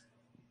general, just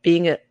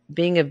being a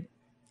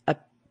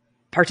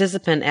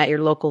participant at your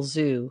local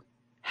zoo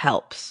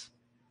helps.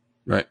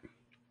 Right.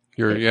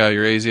 Your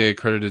AZA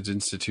accredited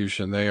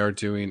institution, they are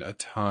doing a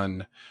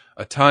ton.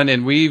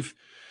 And we've,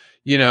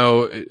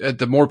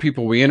 the more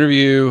people we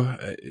interview,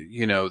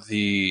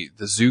 the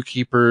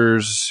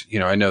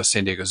zookeepers, I know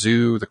San Diego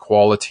Zoo, the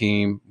koala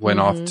team went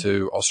off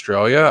to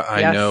Australia.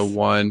 I know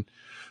one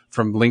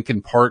from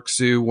Lincoln Park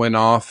Zoo went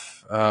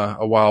off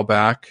a while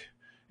back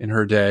in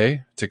her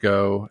day to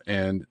go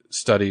and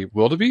study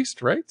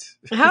wildebeest, right?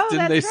 Oh, Didn't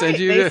that's they send right.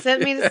 you? They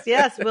sent me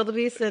to,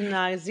 wildebeest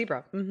and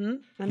zebra.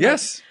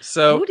 Yes.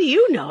 So who do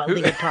you know at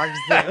Lincoln Park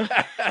Zoo?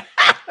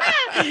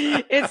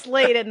 It's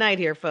late at night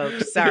here,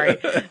 folks. Sorry.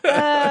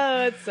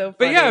 Oh, it's so funny.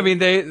 But yeah, I mean,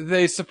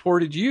 they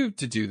supported you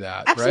to do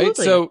that, Absolutely. right?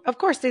 So of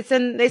course they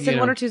send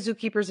one or two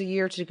zookeepers a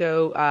year to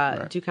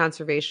go do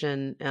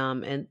conservation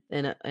in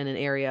an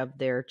area of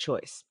their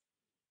choice.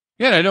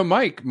 Yeah, and I know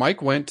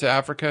Mike went to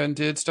Africa and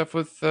did stuff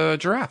with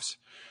giraffes,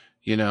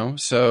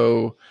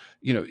 so,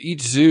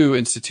 each zoo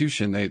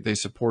institution, they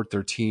support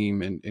their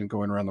team in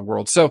going around the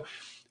world. So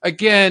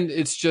again,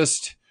 it's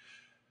just,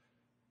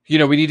 we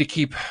need to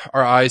keep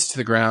our eyes to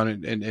the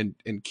ground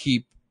and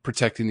keep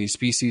protecting these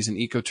species, and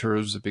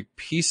ecotourism is a big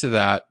piece of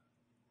that.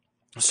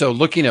 So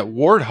looking at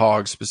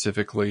warthogs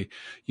specifically,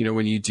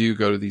 when you do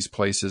go to these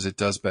places, it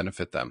does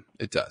benefit them.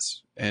 It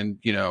does.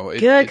 And,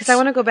 good, because I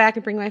want to go back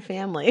and bring my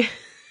family.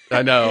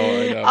 I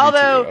know.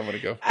 Although, me too. I want to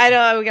go. I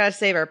know we got to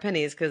save our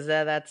pennies because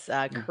that's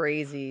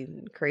crazy,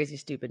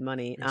 stupid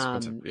money.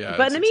 Expensive. Yeah,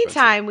 but it's in the expensive.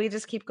 meantime, we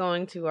just keep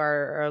going to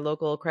our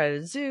local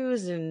accredited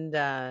zoos and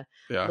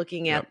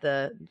looking at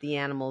the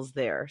animals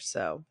there.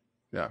 So,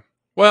 yeah.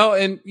 Well,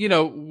 and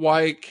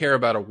why care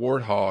about a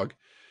warthog?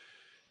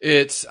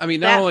 I mean,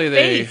 not that only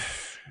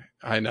face.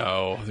 I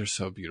know they're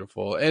so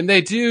beautiful, and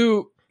they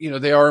do,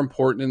 they are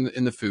important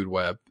in the food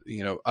web,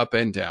 up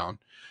and down.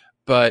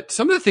 But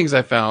some of the things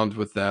I found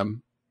with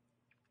them,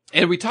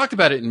 and we talked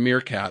about it in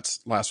Meerkats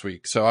last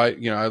week. So I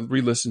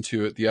re-listened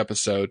to the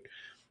episode,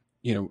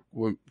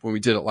 when we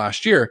did it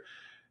last year,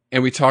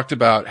 and we talked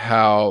about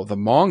how the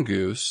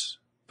mongoose,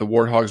 the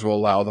warthogs will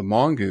allow the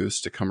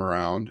mongoose to come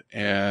around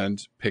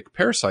and pick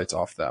parasites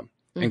off them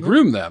and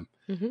groom them.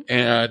 Mm-hmm.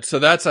 And so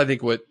that's, I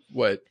think, what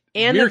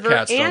and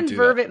meerkats don't and do.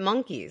 Vervet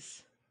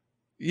monkeys.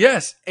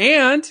 Yes,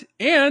 and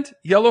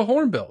yellow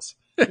hornbills.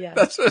 Yes.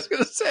 That's what I was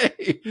going to say.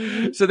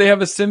 Mm-hmm. So they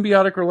have a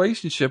symbiotic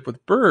relationship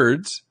with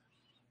birds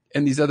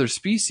and these other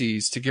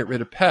species to get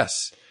rid of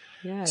pests.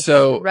 Yes.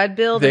 So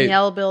red-billed and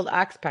yellow-billed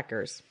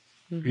oxpeckers.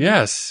 Mm-hmm.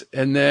 Yes,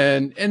 and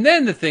then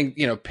the thing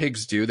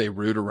pigs do, they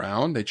root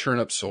around, they churn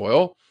up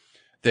soil,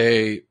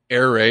 they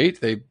aerate,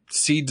 they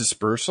seed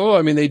dispersal.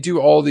 I mean, they do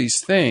all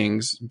these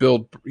things,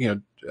 build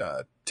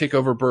take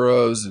over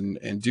burrows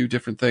and do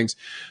different things.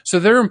 So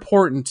they're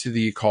important to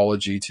the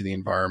ecology, to the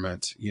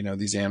environment.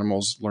 These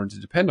animals learn to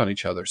depend on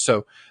each other.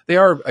 So they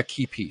are a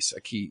key piece,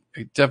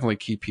 definitely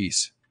key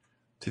piece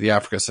to the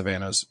Africa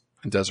savannas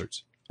and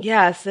deserts.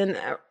 Yes. And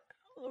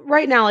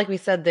right now, like we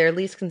said, they're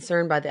least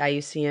concerned by the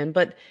IUCN,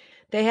 but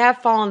they have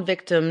fallen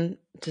victim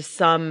to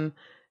some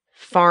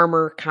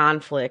farmer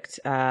conflict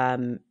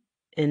in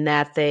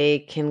that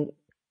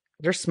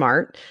they're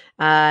smart,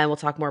 and we'll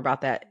talk more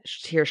about that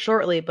here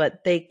shortly,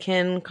 but they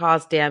can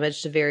cause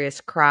damage to various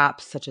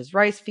crops such as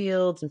rice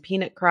fields and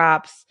peanut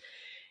crops.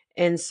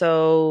 And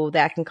so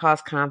that can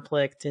cause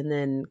conflict. And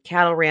then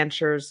cattle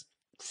ranchers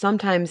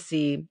sometimes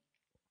see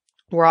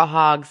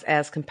warthogs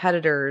as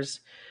competitors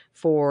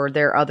for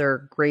their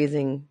other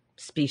grazing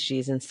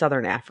species in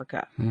southern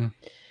Africa.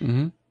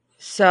 Mm-hmm.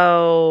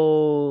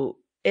 So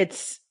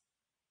it's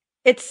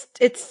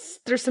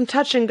there's some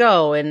touch and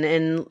go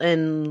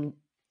and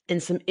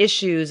some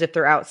issues if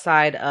they're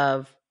outside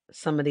of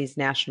some of these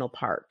national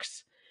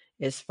parks,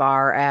 as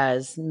far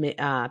as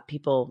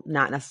people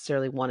not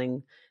necessarily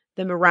wanting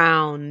them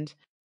around.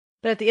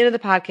 But at the end of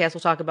the podcast,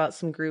 we'll talk about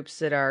some groups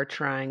that are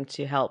trying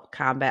to help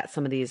combat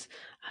some of these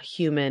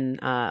human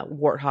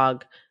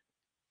warthog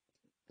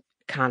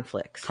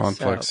conflicts.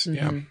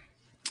 So,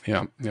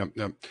 Yeah.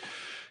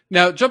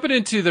 Now, jumping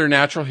into their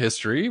natural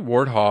history,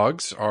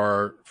 warthogs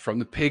are from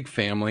the pig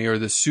family or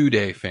the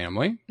Suidae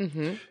family.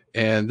 Mm-hmm.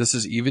 And this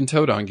is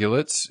even-toed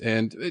ungulates.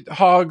 And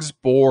hogs,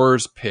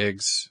 boars,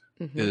 pigs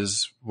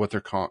is what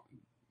they're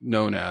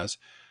known as.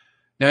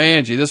 Now,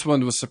 Angie, this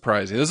one was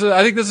surprising.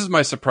 I think this is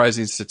my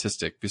surprising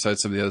statistic,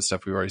 besides some of the other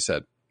stuff we've already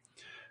said.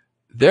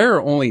 There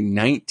are only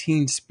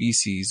 19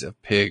 species of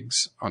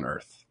pigs on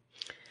Earth.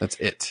 That's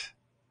it.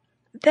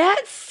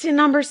 That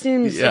number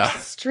seems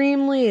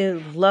extremely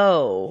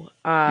low.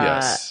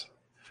 Yes.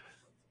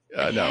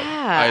 No,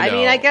 yeah. I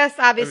mean, I guess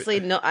obviously,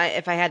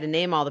 if I had to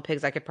name all the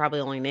pigs, I could probably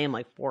only name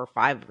like 4 or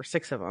 5 or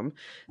 6 of them.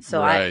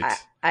 So right.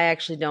 I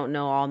actually don't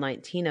know all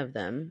 19 of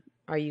them.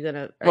 Are you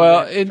gonna?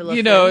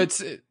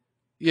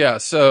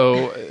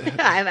 So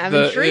I'm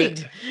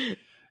intrigued.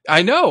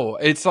 I know.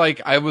 It's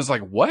like, I was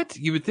like, what?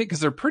 You would think,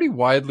 because they're pretty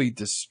widely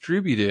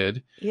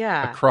distributed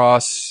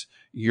across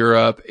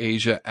Europe,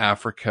 Asia,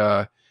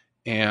 Africa,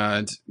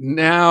 and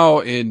now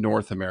in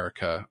North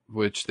America,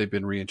 which they've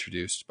been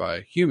reintroduced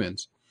by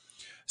humans.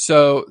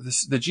 So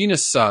the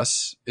genus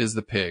Sus is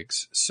the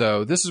pigs.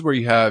 So this is where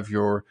you have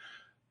your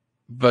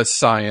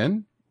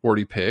Visayan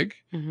warty pig,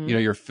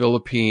 your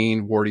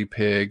Philippine warty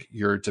pig,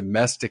 your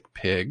domestic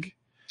pig,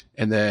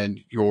 and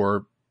then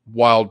your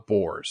wild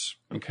boars.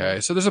 Okay.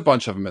 So there's a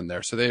bunch of them in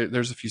there. So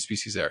there's a few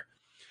species there.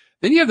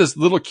 Then you have this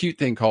little cute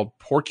thing called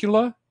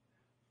porcula,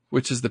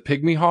 which is the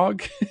pygmy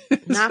hog.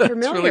 Not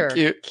familiar.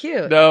 Really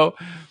Cute. No.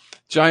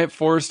 Giant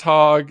forest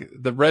hog,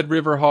 the Red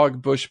River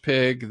hog, bush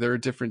pig. They're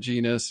a different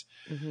genus.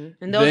 Mm-hmm.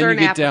 And those are in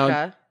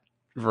Africa.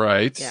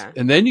 Right. Yeah.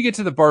 And then you get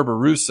to the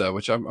Barbaroussa,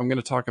 which I'm going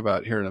to talk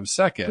about here in a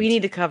second. We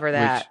need to cover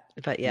that,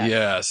 but yes.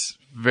 Yes.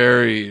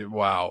 Very,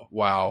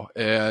 wow.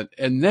 And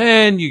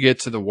then you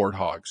get to the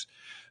warthogs.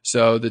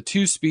 So the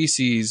 2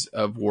 species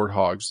of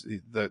warthogs,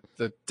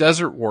 the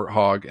desert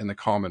warthog and the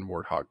common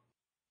warthog.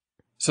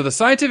 So the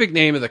scientific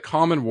name of the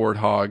common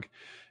warthog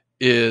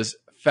is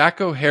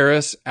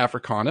Phacoharis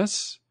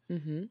africanus.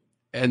 Mm-hmm.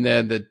 And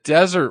then the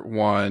desert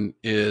one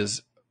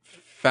is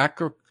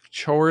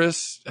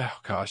Phacochoris. Oh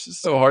gosh, this is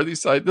so hard.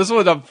 This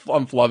one I'm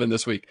flubbing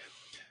this week.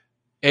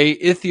 A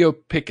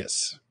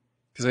Ethiopicus.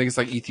 Because I think it's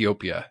like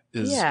Ethiopia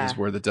is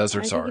where the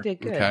deserts are. You did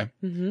good. Okay.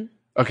 Mm-hmm.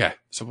 Okay.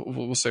 So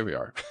we'll say we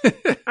are.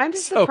 I'm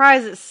just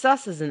surprised that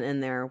Sus isn't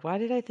in there. Why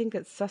did I think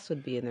that Sus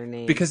would be in their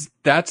name? Because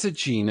that's a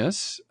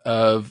genus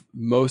of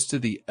most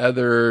of the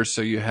other.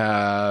 So you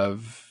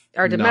have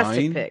our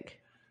domestic pig.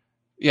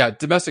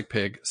 domestic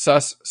pig,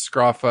 Sus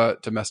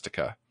scrofa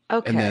domestica.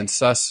 Okay. And then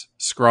Sus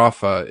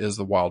scrofa is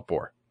the wild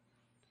boar.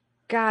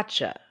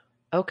 Gotcha.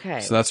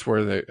 Okay. So that's where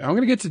I'm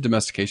going to get to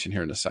domestication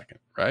here in a second,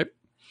 right?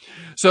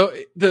 So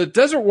the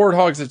desert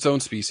warthog is its own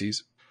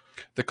species.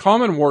 The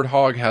common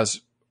warthog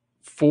has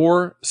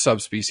 4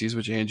 subspecies,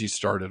 which Angie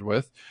started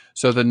with.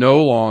 So the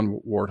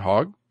no-lawn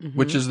warthog,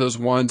 which is those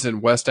ones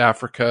in West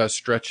Africa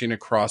stretching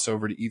across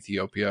over to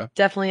Ethiopia.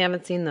 Definitely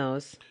haven't seen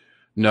those.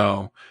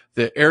 No.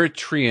 The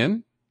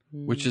Eritrean,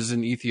 which is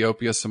in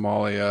Ethiopia,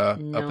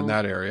 Somalia, up in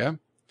that area.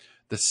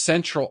 The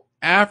Central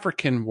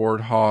African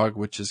warthog,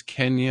 which is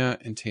Kenya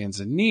and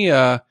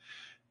Tanzania.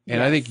 And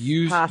Yes, I think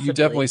you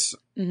definitely,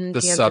 the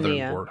Tanzania. southern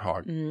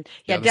warthog.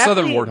 Yeah, the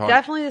southern warthog.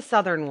 Definitely the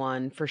southern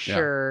one for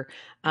sure.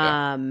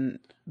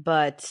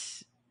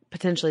 But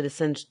potentially the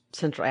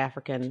Central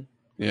African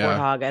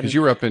warthog. Because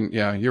you're up in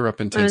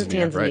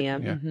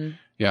Tanzania,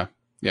 right?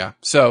 Yeah.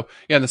 So,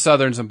 the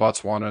southerns in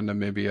Botswana,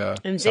 Namibia.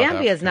 And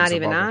Zambia is not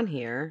even on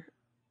here.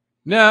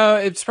 No,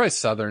 it's probably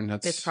southern.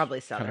 It's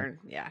probably southern.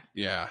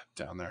 Yeah,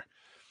 down there.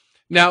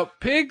 Now,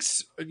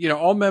 pigs,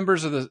 all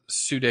members of the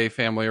Suidae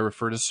family are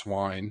referred to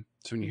swine.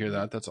 So when you hear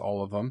that, that's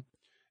all of them.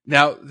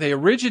 Now, they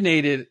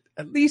originated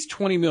at least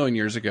 20 million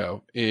years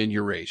ago in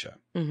Eurasia.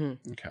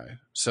 Okay.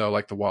 So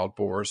like the wild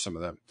boar, some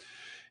of them.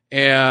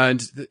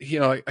 And,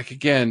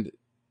 again,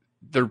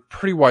 they're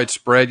pretty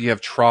widespread. You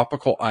have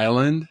tropical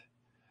island.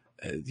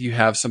 You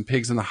have some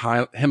pigs in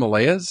the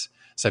Himalayas,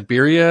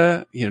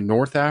 Siberia,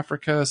 North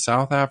Africa,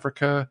 South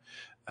Africa,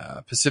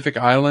 Pacific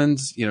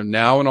Islands,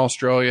 now in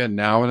Australia,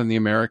 now in the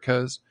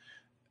Americas.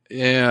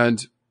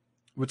 And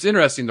what's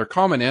interesting, their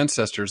common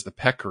ancestors, the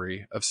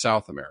peccary of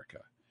South America.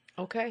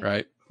 Okay.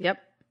 Right?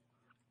 Yep.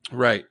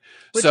 Right.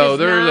 Which so is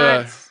they're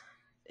not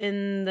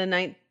in the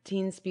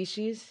 19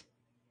 species?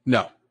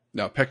 No,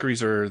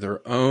 peccaries are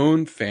their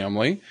own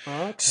family.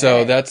 Okay.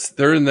 So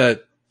they're in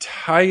the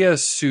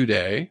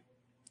Tayasudae,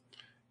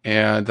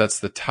 and that's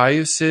the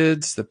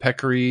Tayusids, the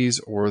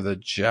peccaries, or the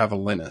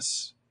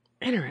Javelinus.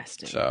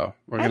 Interesting. So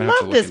we're I gonna have to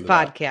love look this into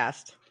that.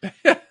 podcast.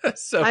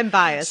 So I'm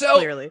biased,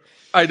 clearly.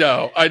 I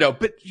know.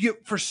 But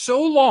for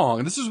so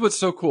long, this is what's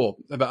so cool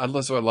about. I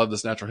love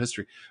this natural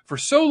history. For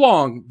so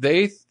long,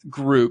 they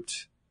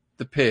grouped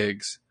the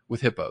pigs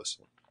with hippos,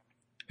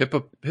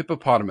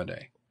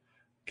 Hippopotamidae.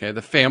 Okay,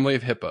 the family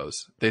of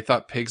hippos. They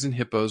thought pigs and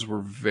hippos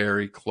were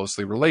very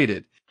closely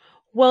related.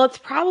 Well, it's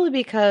probably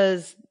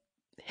because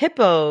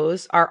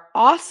hippos are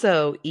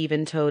also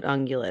even-toed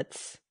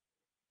ungulates,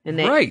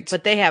 Right.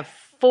 But they have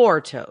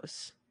 4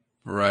 toes.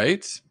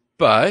 Right,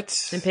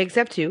 but And pigs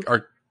have 2.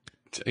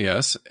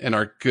 Yes, and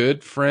our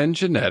good friend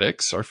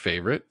genetics, our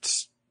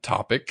favorite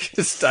topic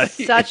to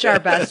study. Such our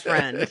best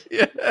friend.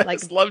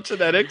 Yes, love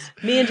genetics.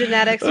 Me and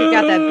genetics, we've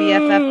got that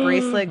BFF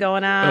bracelet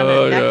going on,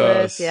 that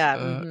necklace. Yes.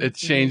 Yeah. It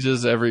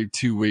changes every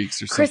 2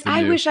 weeks or Chris,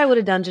 something. I wish I would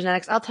have done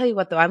genetics. I'll tell you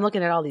what, though. I'm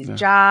looking at all these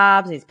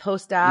jobs, these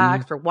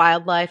postdocs for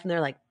wildlife, and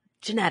they're like,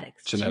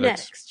 genetics.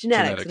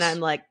 And I'm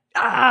like,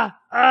 I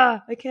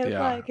can't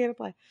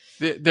apply.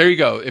 There you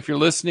go. If you're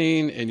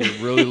listening and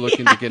you're really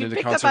looking to get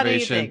into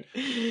conservation,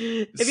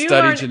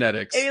 study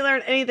genetics. If you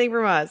learn anything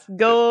from us,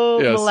 go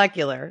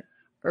molecular.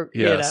 Or,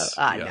 yes.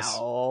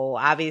 No,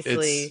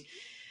 obviously.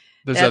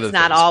 That's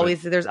not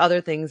always, there's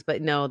other things,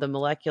 but no, the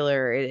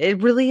molecular,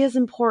 it really is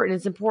important.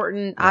 It's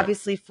important,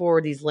 obviously,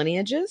 for these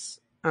lineages.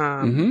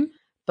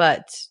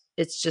 But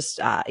it's just,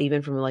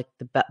 even from like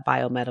the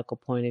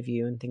biomedical point of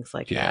view and things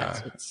like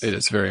that. It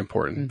is very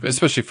important,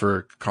 especially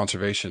for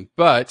conservation.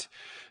 But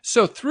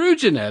so through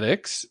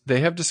genetics,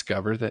 they have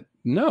discovered that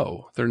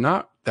no, they're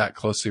not that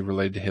closely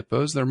related to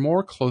hippos. They're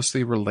more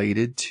closely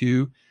related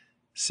to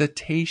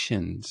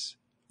cetaceans,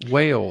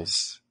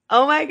 whales.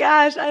 Oh my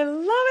gosh, I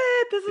love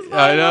it. This is why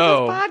I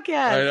love this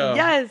podcast. I know.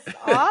 Yes,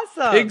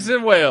 awesome. Pigs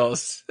and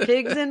whales.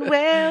 Pigs and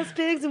whales,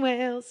 pigs and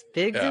whales,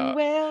 pigs and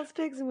whales,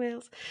 pigs and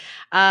whales.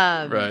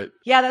 Right.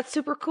 Yeah, that's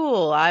super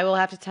cool. I will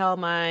have to tell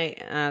my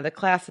the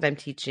class that I'm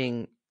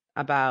teaching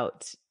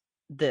about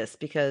this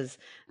because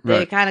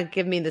they kind of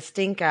give me the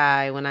stink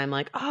eye when I'm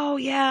like, oh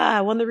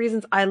yeah, one of the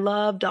reasons I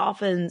love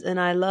dolphins and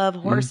I love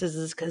horses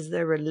is because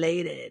they're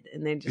related.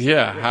 And they just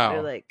how?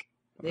 They're like,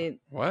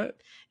 what?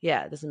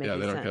 Yeah, it doesn't make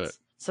any they sense. don't get it.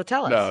 So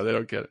tell us. No, they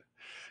don't get it.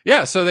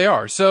 Yeah, so they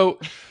are. So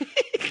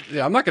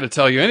I'm not going to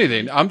tell you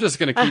anything. I'm just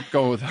going to keep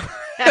going with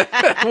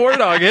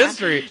warthog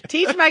history.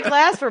 Teach my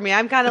class for me.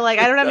 I'm kind of like,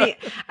 I don't have any,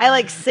 I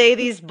like say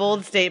these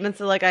bold statements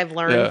that like I've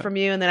learned from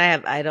you. And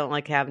then I don't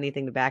like have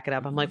anything to back it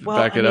up. I'm like,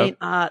 well, listen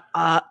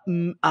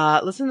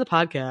to the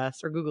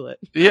podcast or Google it.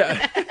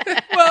 Yeah.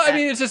 Well, I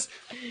mean, it's just,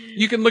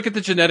 you can look at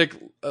the genetic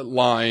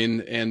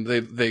line and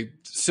they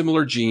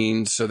similar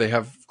genes. So they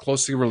have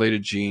closely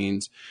related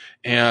genes.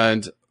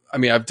 And I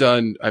mean, I've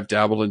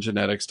dabbled in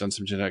genetics, done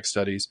some genetic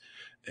studies,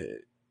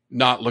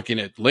 not looking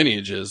at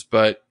lineages,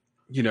 but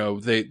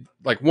they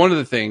like one of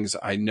the things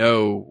I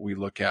know we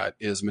look at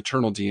is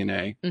maternal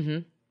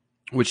DNA,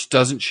 which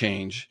doesn't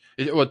change.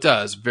 It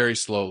does very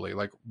slowly,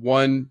 like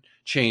one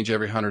change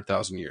every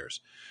 100,000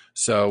 years.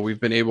 So we've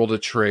been able to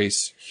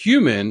trace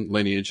human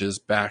lineages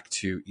back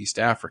to East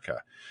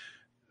Africa.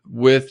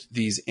 with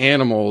these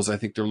animals, I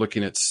think they're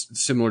looking at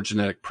similar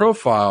genetic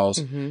profiles.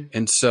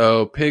 And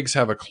so pigs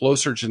have a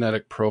closer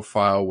genetic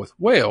profile with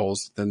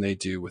whales than they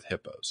do with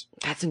hippos.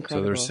 That's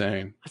incredible. So they're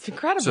saying that's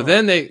incredible. So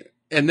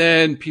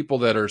then people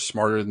that are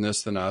smarter than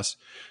this than us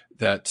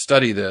that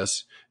study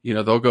this,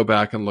 they'll go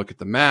back and look at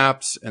the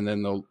maps, and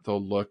then they'll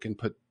look and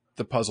put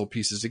the puzzle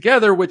pieces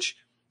together, which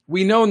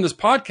we know in this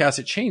podcast,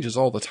 it changes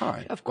all the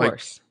time. Of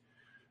course.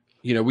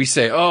 We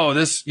say, oh,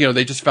 this,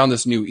 they just found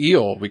this new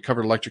eel. We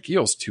covered electric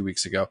eels 2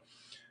 weeks ago.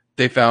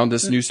 They found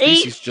this new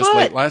species just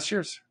late last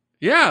year.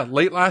 Yeah,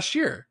 late last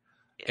year.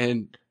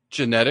 And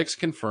genetics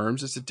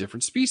confirms it's a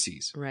different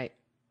species. Right.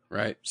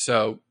 Right.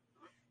 So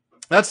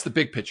that's the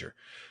big picture.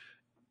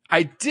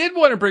 I did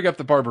want to bring up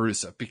the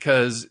Barbaroussa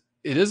because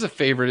it is a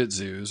favorite at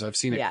zoos. I've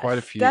seen it quite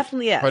a few.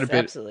 Definitely, yes. Quite a bit.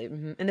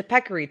 Absolutely. And the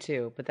peccary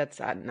too, but that's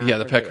not. Yeah,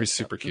 the peccary's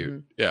super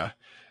cute. Yeah.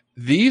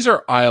 These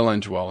are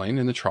island dwelling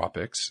in the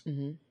tropics.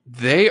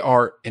 They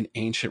are an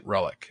ancient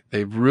relic.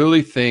 They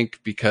really think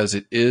because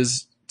it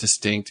is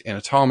distinct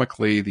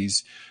anatomically,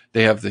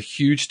 they have the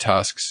huge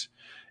tusks,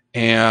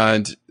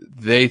 and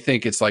they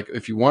think it's like,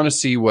 if you want to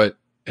see what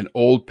an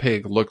old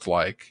pig looked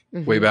like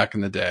way back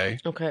in the day,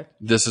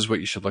 this is what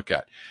you should look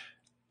at.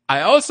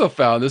 I also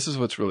found, this is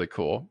what's really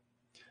cool,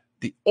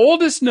 the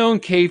oldest known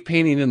cave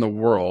painting in the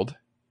world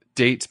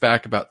dates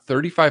back about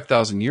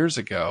 35,000 years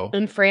ago.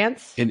 In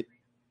France? In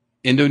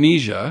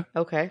Indonesia.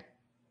 Okay.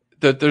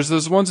 There's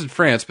those ones in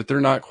France, but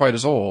they're not quite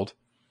as old.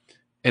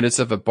 And it's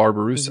of a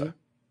Barbaroussa.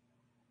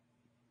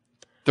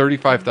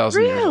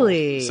 35,000 years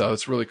old. So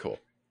it's really cool.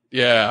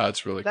 Yeah,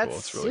 it's really cool.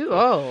 It's really cool.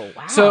 Oh,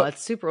 wow. So,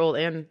 that's super old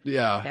and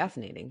yeah,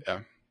 fascinating. Yeah.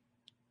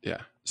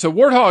 Yeah. So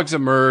warthogs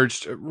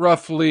emerged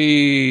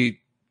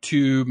roughly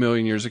 2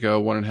 million years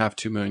ago, 1.5,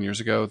 2 million years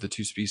ago, the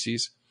two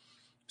species.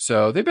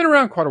 So they've been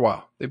around quite a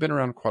while.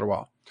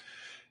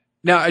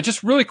 Now, I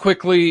just really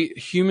quickly,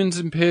 humans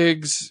and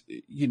pigs,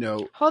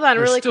 Hold on,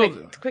 really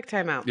quick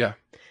time out. Yeah.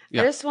 I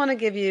just want to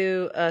give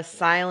you a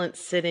silent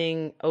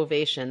sitting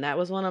ovation. That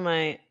was one of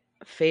my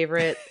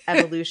favorite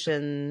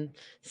evolution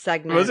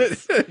segments.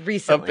 Was it?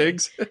 Recently. Of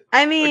pigs?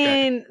 I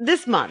mean,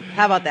 this month.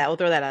 How about that? We'll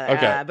throw that out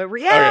there. Okay.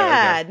 But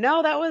yeah,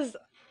 no, that was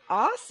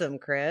awesome,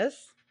 Chris.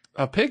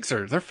 Pigs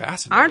they're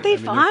fascinating. Aren't they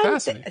fun?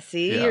 Fascinating.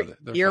 See, yeah,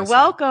 you're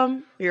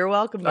welcome. You're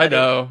welcome, buddy.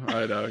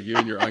 I know. You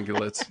and your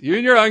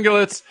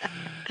ungulates.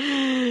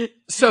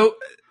 So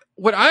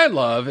what I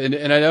love, and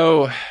I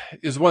know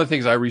is one of the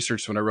things I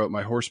researched when I wrote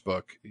my horse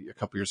book a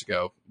couple years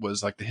ago,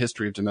 was like the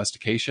history of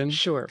domestication.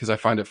 Sure. Because I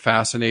find it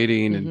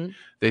fascinating. And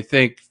they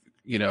think,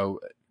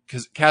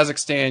 because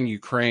Kazakhstan,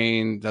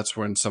 Ukraine, that's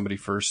when somebody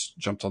first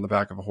jumped on the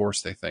back of a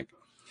horse, they think.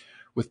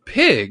 With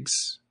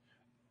pigs,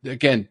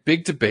 again,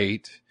 big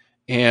debate.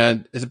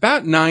 And it's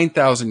about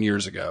 9,000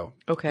 years ago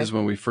is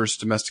when we first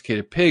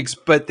domesticated pigs.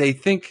 But they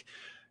think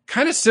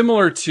kind of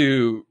similar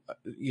to,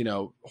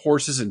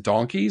 horses and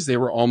donkeys. They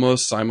were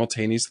almost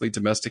simultaneously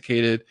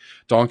domesticated.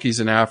 Donkeys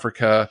in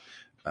Africa,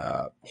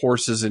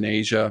 horses in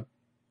Asia,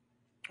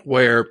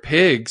 where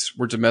pigs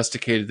were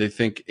domesticated, they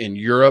think, in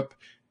Europe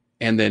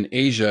and then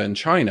Asia and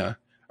China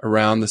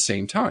around the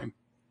same time,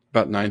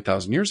 about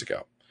 9,000 years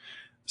ago.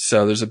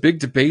 So there's a big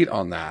debate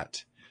on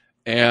that.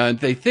 And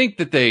they think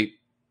that they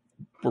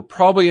were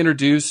probably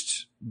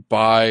introduced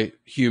by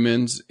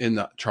humans in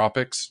the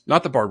tropics,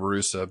 not the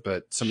Barbaroussa,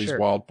 but some of these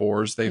wild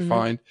boars they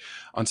find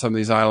on some of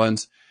these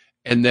islands.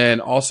 And then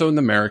also in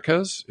the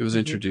Americas, it was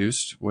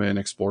introduced when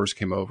explorers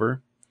came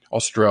over.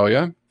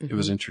 Australia, it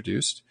was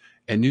introduced,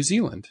 and New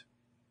Zealand.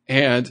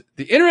 And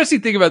the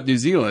interesting thing about New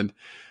Zealand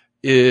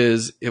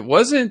is it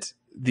wasn't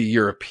the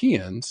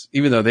Europeans,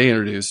 even though they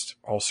introduced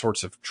all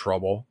sorts of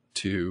trouble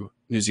to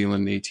New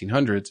Zealand in the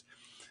 1800s,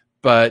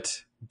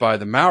 but by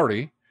the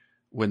Maori,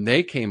 when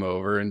they came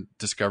over and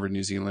discovered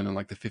New Zealand in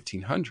like the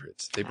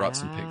 1500s, they brought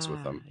some pigs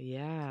with them.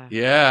 Yeah.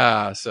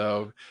 Yeah.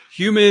 So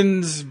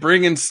humans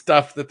bringing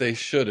stuff that they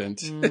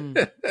shouldn't.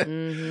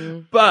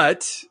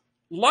 But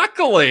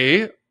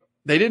luckily,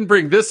 they didn't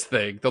bring this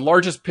thing, the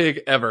largest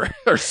pig ever,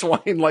 or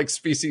swine-like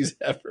species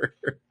ever.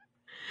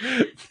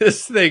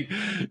 This thing,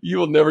 you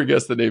will never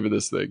guess the name of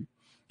this thing.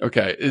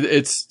 Okay.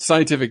 Its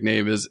scientific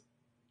name is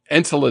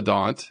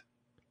Entelodont,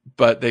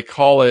 but they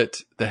call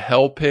it the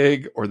hell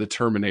pig or the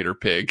Terminator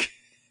pig.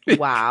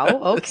 Wow.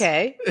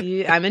 Okay.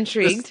 I'm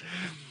intrigued.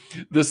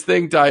 This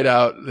thing died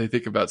out, they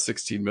think, about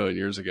 16 million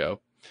years ago.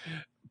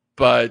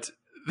 But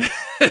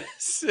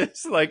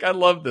it's like, I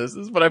love this.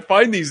 This is when I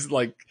find these,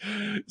 like,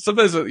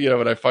 sometimes,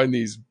 when I find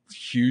these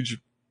huge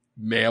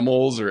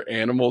mammals or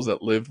animals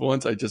that lived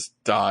once, I just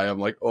die. I'm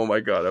like, oh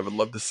my God, I would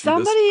love to see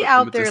somebody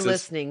out there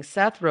listening,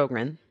 Seth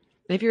Rogen,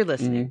 if you're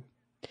listening,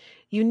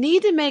 you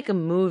need to make a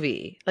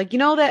movie. Like,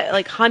 that,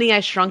 like, Honey,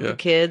 I Shrunk the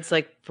Kids,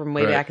 like from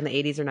way back in the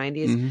 80s or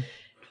 90s.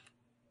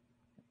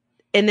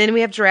 And then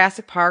we have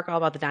Jurassic Park, all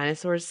about the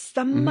dinosaurs.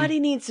 Somebody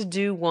needs to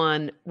do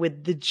one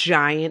with the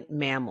giant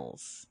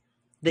mammals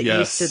that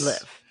used to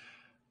live.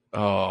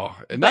 Oh,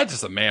 and not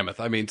just a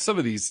mammoth. I mean, some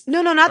of these.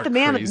 No, not the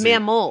mammoth,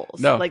 mammals.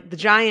 No. Like the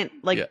giant,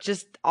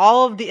 just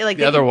all of the, like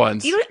the other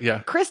ones.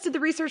 Chris did the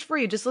research for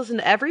you. Just listen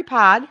to every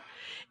pod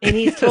And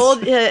he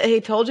told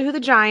you who the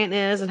giant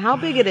is and how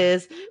big it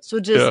is. So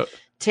just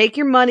take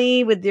your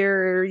money with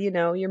your,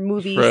 your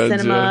movie,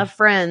 cinema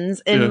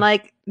friends and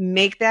like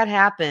make that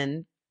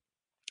happen.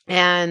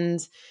 And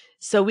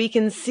so we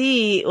can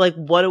see like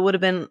what it would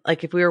have been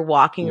like if we were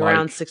walking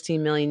around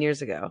 16 million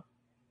years ago.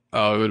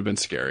 Oh, it would have been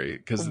scary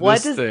because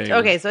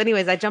Okay, so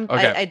anyways, I jumped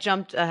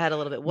ahead a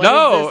little bit. What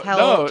does this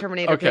hell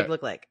Terminator pig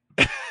look like?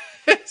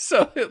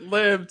 So it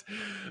lived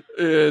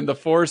in the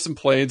forests and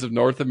plains of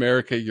North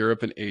America,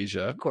 Europe, and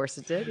Asia. Of course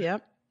it did, yeah.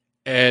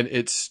 And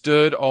it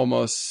stood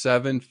almost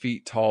 7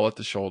 feet tall at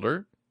the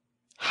shoulder.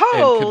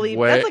 Holy,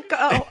 that's like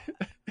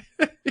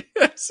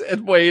yes,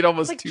 it weighed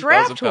almost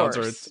 2,000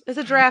 pounds. It's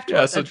a draft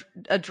horse.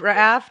 A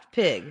draft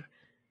pig.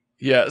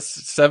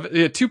 Yes,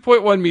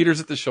 2.1 meters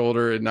at the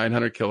shoulder and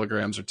 900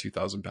 kilograms or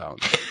 2,000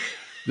 pounds.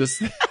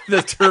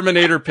 The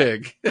Terminator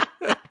pig.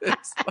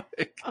 It's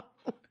like,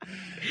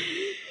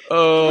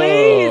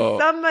 please,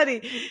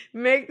 somebody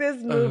make this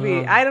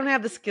movie. I don't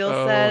have the skill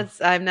sets.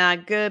 I'm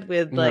not good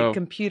with like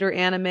computer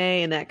anime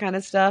and that kind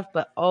of stuff.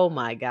 But oh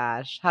my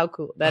gosh, how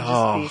cool! That'd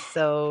just be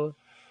so.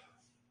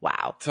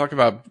 Wow. Talk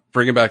about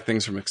bringing back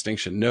things from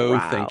extinction. No,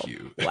 thank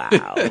you.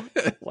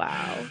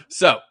 Wow.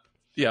 So.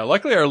 Yeah,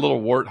 luckily our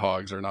little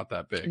warthogs are not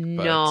that big.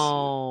 But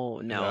no,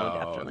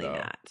 definitely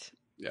not.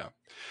 Yeah.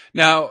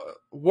 Now,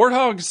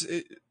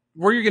 warthogs,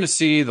 where you're going to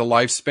see the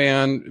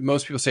lifespan,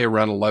 most people say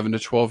around 11 to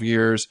 12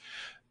 years.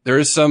 There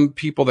is some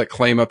people that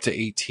claim up to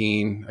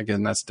 18.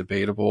 Again, that's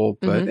debatable,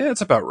 but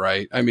it's about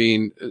right. I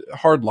mean,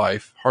 hard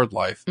life.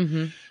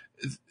 Mm-hmm.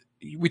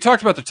 We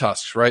talked about the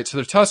tusks, right? So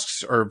their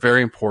tusks are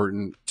very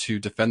important to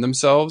defend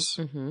themselves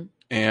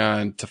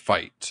and to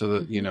fight. So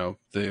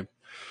that,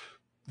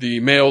 the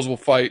males will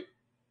fight.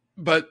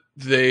 But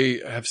they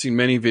have seen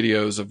many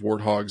videos of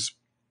warthogs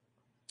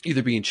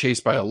either being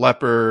chased by a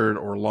leopard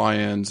or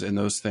lions, and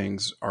those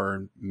things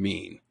are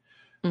mean.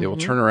 They will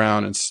turn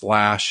around and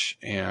slash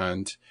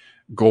and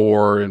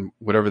gore and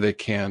whatever they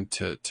can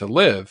to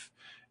live.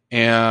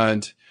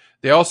 And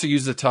they also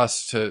use the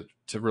tusks to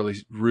really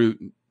root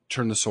and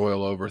turn the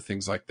soil over,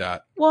 things like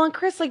that. Well, and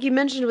Chris, like you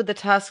mentioned with the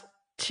tusk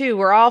too,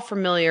 we're all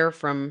familiar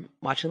from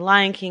watching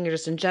Lion King or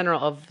just in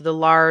general of the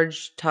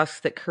large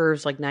tusk that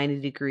curves like 90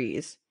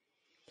 degrees.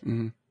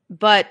 Mm-hmm.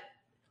 But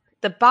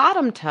the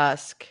bottom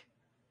tusk,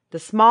 the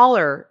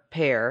smaller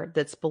pair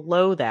that's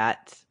below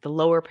that, the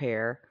lower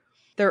pair,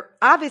 they're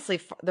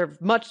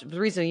much, the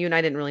reason you and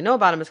I didn't really know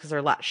about them is because they're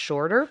a lot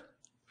shorter.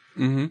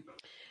 Mm-hmm.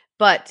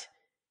 But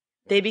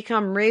they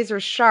become razor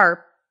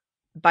sharp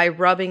by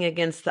rubbing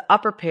against the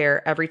upper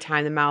pair every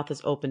time the mouth is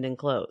opened and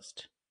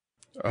closed.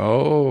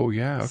 Oh,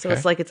 yeah. Okay. So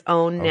it's like its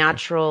own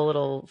natural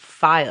little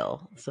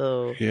file.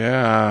 So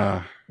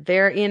yeah.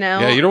 They're,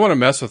 Yeah, you don't want to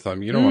mess with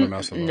them. You don't want to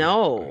mess with them.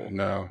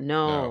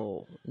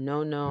 No.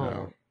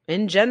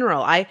 In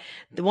general,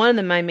 one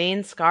of my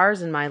main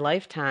scars in my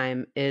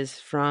lifetime is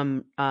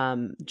from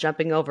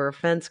jumping over a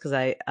fence because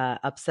I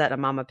upset a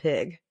mama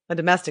pig, a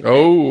domestic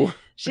pig.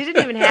 She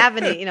didn't even have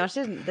any,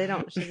 she didn't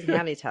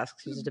have any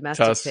tusks. She was a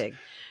domestic pig.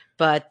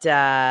 But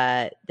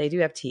they do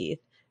have teeth.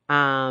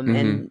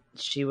 And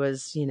she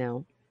was,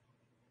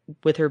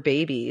 with her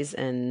babies,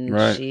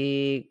 and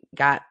she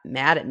got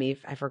mad at me.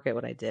 I forget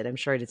what I did. I'm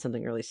sure I did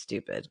something really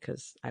stupid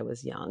because I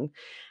was young,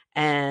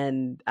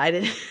 and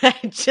I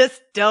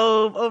just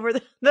dove over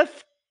the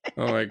fence.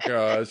 Oh my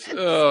gosh!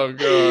 Oh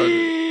god!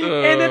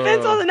 And the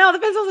fence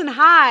wasn't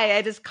high.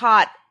 I just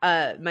caught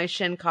my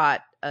shin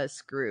caught a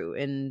screw,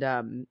 and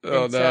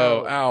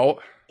ow.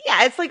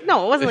 Yeah, it's like,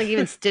 no, it wasn't like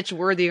even stitch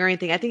worthy or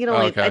anything. I think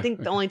I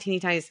think the only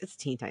teeny tiny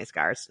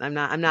scars. I'm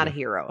not a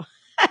hero.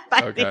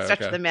 I think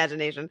such an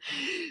imagination.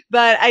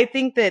 But I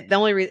think that the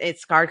only reason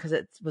it's scarred because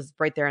it was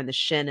right there on the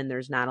shin and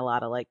there's not a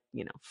lot of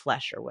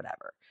flesh or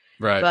whatever.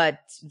 Right. But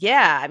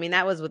yeah, I mean,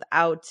 that was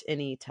without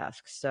any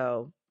tusks.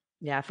 So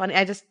yeah, funny.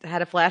 I just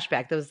had a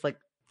flashback. That was like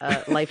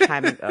a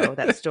lifetime ago,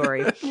 that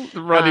story.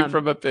 Running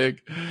from a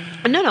pig.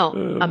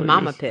 No, a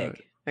mama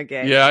pig.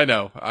 Okay. Yeah, I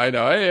know.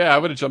 I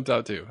would have jumped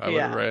out too. I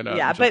would have ran out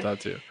and jumped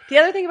out too. The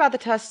other thing about the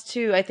tusks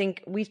too, I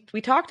think we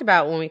talked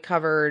about when we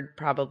covered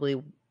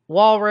probably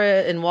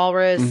walrus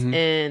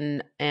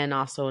and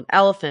also an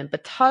elephant,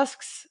 but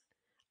tusks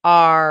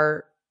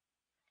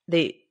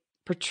they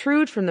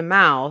protrude from the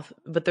mouth,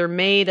 but they're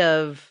made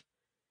of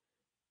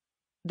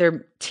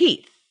their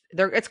teeth.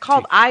 It's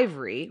called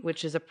ivory,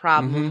 which is a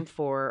problem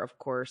for, of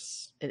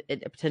course, a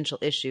potential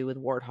issue with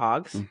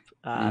warthogs,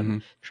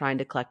 trying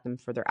to collect them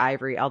for their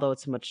ivory, although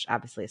it's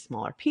obviously a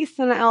smaller piece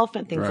than an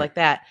elephant, things like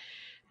that.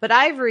 But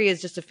ivory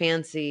is just a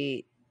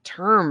fancy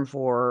term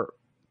for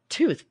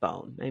tooth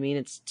bone. I mean,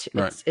 it's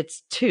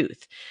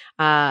tooth.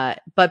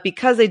 But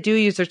because they do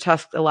use their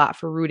tusks a lot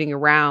for rooting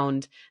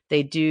around,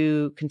 they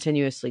do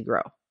continuously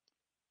grow.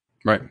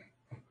 Right.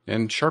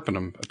 And sharpen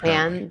them,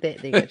 apparently. And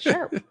they get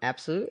sharp.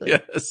 Absolutely.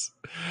 Yes.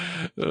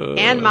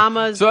 And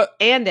mamas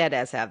and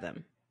dadas have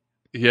them.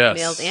 Yes.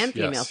 Males and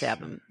females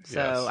have them. So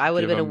yes. I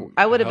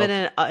would have been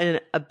in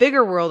a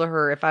bigger world of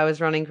her if I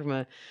was running from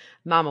a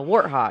mama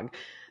warthog.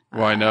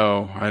 Well, I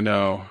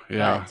know.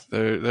 Yeah.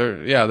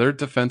 They're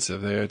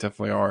defensive. They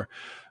definitely are.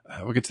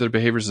 we'll get to their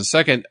behaviors in a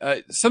second.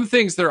 Some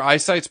things, their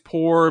eyesight's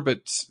poor,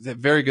 but they have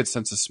very good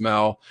sense of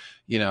smell.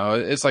 You know,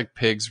 it's like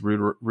pigs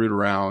root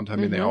around. I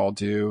mean, they all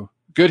do.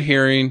 Good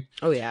hearing.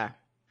 Oh, yeah.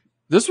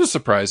 This was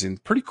surprising.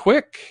 Pretty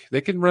quick.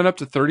 They can run up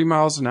to 30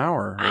 miles an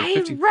hour.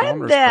 I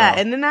read that.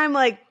 And then I'm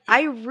like,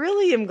 I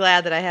really am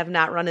glad that I have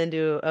not run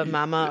into a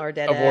mama or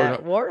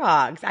dada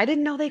warthogs. I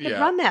didn't know they could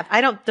run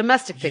that.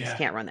 Domestic pigs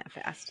can't run that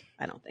fast.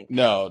 I don't think.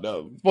 No.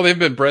 Well, they've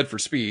been bred for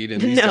speed,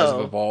 and these guys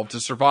have evolved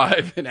to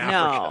survive in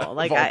Africa. No,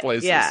 like of all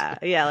places.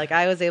 Yeah. Like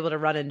I was able to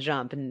run and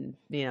jump and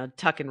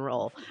tuck and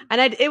roll.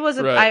 And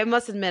I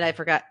must admit, I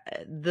forgot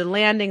the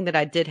landing that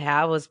I did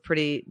have was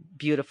pretty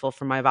beautiful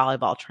for my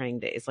volleyball training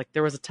days. Like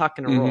there was a tuck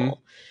and a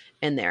roll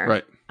in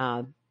there,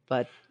 right?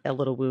 But a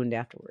little wound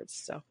afterwards.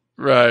 So.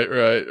 Right.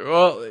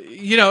 Well,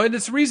 and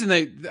it's the reason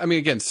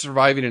again,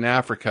 surviving in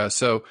Africa.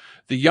 So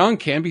the young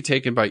can be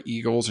taken by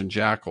eagles and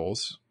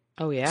jackals.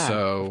 Oh, yeah.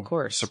 So, of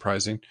course.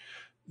 Surprising.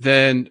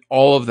 Then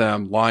all of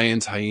them,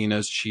 lions,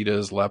 hyenas,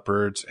 cheetahs,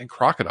 leopards, and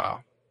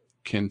crocodile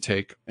can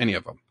take any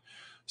of them.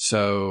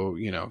 So,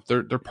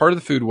 they're part of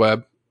the food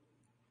web.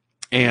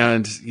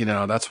 And,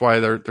 that's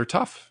why they're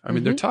tough. I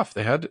mean, they're tough.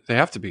 They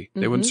have to be.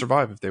 They wouldn't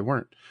survive if they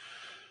weren't.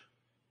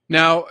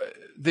 Now,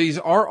 these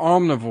are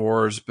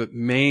omnivores, but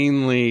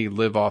mainly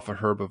live off a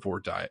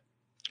herbivore diet.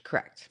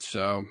 Correct.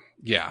 So,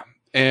 yeah.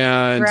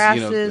 And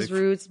grasses,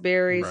 roots,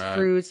 berries,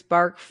 fruits,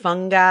 bark,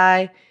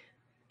 fungi,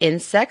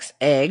 insects,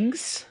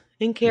 eggs,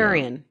 and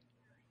carrion.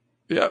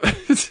 Yeah.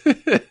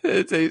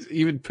 It's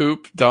even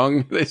poop,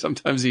 dung, they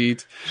sometimes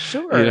eat.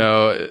 Sure.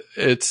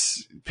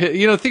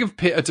 Think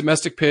of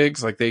domestic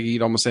pigs, like they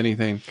eat almost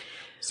anything.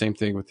 Same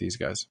thing with these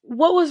guys.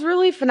 What was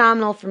really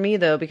phenomenal for me,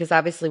 though, because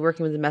obviously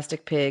working with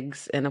domestic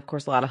pigs and, of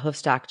course, a lot of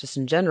hoofstock just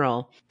in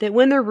general, that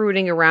when they're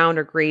rooting around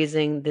or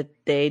grazing, that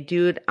they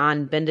do it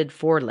on bended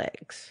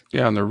forelegs.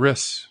 Yeah, on their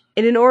wrists.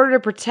 And in order to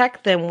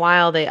protect them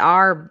while they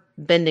are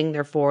bending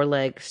their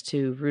forelegs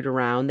to root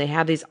around, they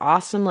have these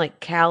awesome, like,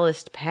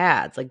 calloused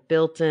pads, like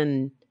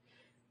built-in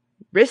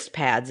wrist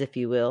pads, if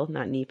you will.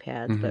 Not knee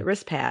pads, but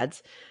wrist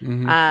pads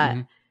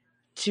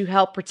to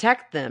help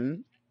protect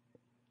them.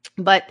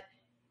 But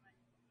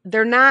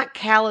they're not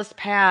calloused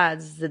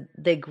pads that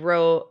they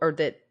grow or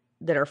that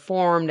are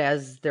formed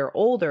as they're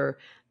older.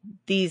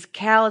 These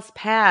calloused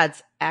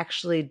pads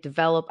actually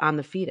develop on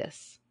the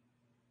fetus.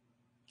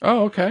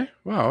 Oh, okay.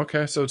 Wow.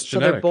 Okay. So it's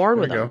genetic. So they're born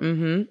with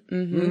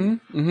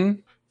them.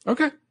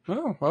 Okay.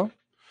 Oh, well,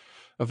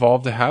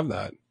 evolved to have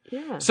that.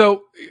 Yeah.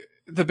 So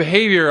the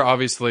behavior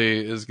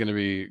obviously is going to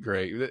be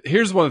great.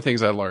 Here's one of the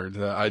things I learned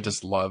that I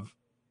just love.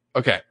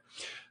 Okay.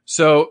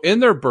 So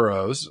in their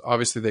burrows,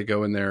 obviously they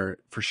go in there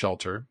for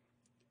shelter.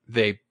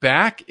 They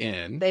back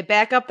in. They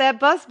back up that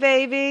bus,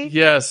 baby.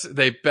 Yes,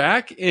 they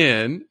back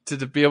in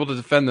to be able to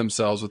defend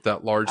themselves with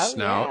that large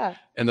snout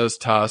and those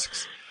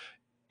tusks.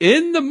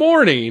 In the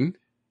morning,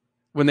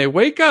 when they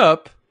wake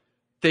up,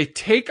 they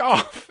take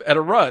off at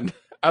a run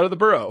out of the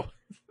burrow.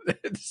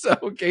 So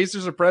in case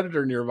there's a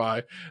predator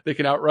nearby, they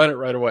can outrun it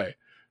right away.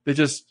 They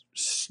just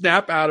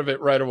snap out of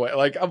it right away.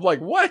 Like, I'm like,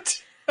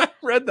 what? I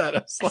read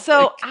that.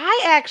 So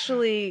I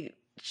actually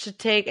should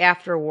take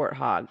after a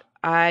warthog.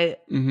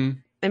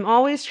 I'm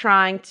always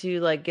trying to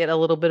like get a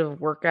little bit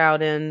of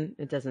workout in.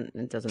 It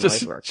doesn't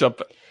always work.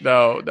 Jump.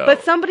 No.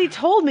 But somebody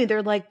told me,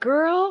 they're like,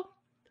 girl,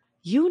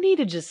 you need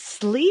to just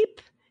sleep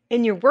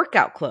in your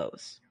workout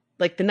clothes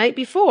like the night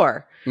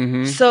before.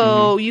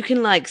 So you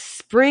can like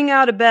spring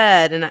out of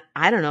bed and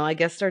I don't know, I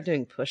guess start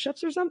doing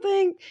push-ups or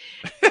something.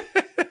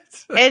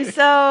 And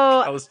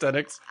so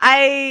calisthenics.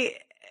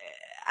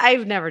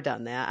 I've never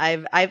done that.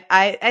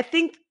 I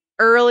think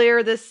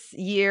earlier this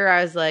year,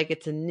 I was like,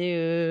 it's a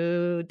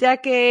new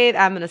decade.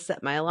 I'm going to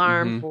set my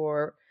alarm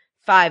for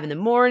 5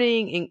 a.m.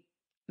 And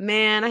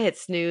man, I hit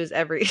snooze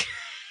every,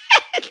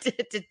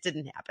 it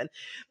didn't happen.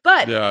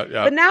 But,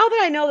 but now that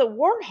I know that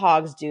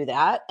warthogs do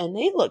that and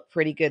they look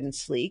pretty good and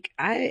sleek,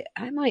 I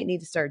might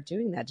need to start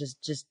doing that.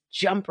 Just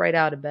jump right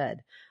out of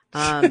bed.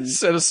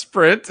 Instead of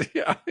sprint.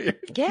 Yeah.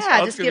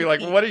 Just be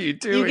like, what are you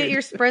doing? You get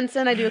your sprints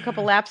in. I do a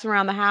couple laps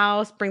around the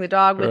house, bring the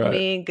dog with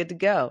me, good to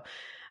go.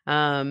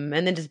 And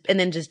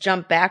then just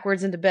jump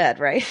backwards into bed,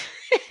 right?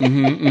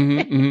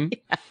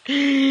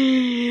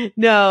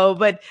 No,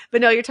 but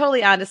no, you're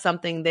totally onto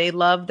something. They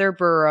love their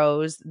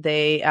burrows.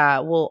 They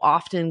will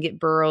often get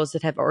burrows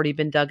that have already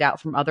been dug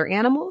out from other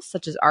animals,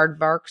 such as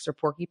aardvarks or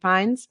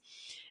porcupines.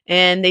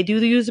 And they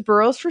do use the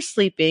burrows for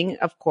sleeping,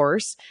 of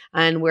course,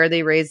 and where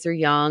they raise their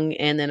young,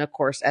 and then of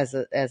course as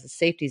a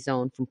safety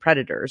zone from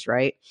predators,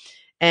 right?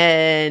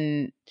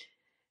 And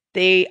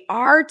they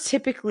are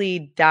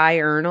typically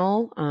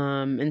diurnal,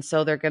 and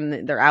so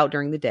they're out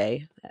during the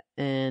day,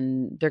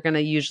 and they're gonna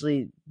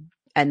usually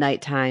at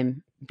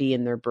nighttime be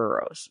in their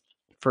burrows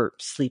for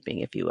sleeping,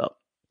 if you will.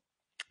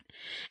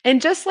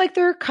 And just like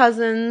their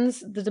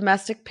cousins, the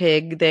domestic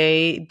pig,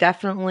 they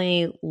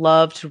definitely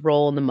love to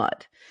roll in the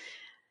mud.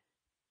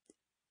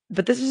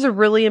 But this is a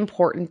really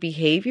important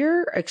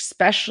behavior,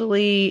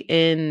 especially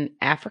in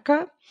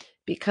Africa,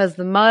 because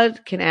the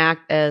mud can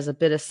act as a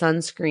bit of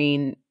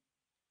sunscreen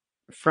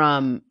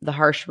from the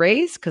harsh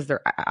rays because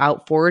they're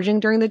out foraging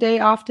during the day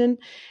often,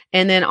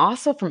 and then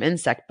also from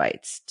insect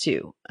bites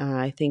too.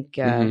 I think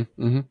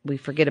we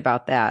forget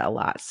about that a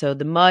lot. So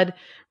the mud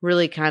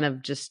really kind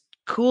of just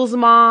cools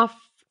them off,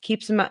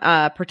 keeps them,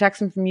 protects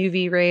them from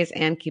UV rays,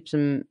 and keeps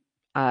them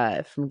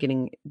from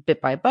getting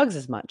bit by bugs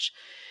as much.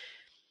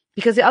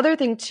 Because the other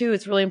thing too,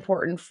 it's really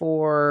important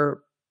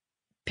for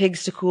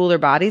pigs to cool their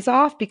bodies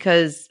off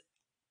because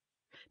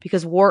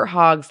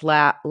warthogs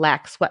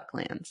lack sweat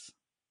glands.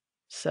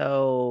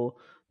 So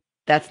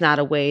that's not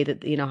a way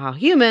that, how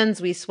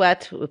humans, we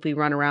sweat if we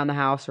run around the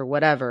house or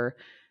whatever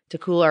to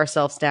cool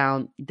ourselves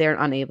down. They're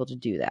unable to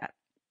do that.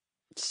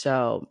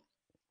 So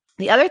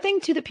the other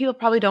thing too that people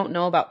probably don't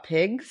know about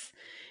pigs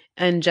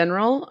in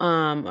general,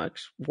 like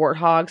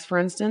warthogs, for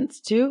instance,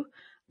 too,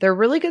 they're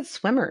really good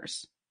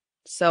swimmers.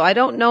 So I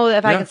don't know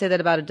if I can say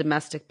that about a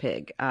domestic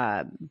pig,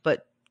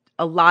 but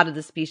a lot of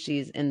the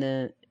species in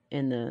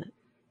the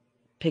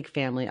pig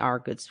family are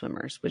good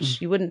swimmers, which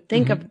you wouldn't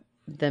think of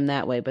them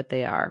that way, but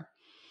they are.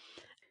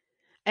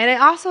 And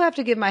I also have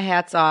to give my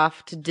hats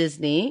off to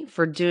Disney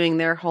for doing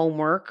their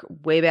homework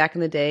way back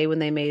in the day when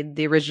they made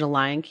the original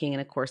Lion King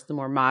and, of course, the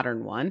more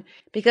modern one,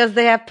 because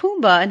they have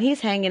Pumbaa and he's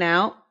hanging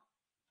out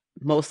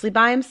mostly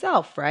by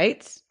himself,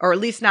 right? Or at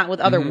least not with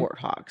other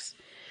warthogs.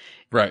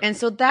 Right. And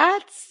so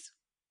that's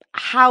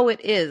how it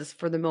is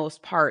for the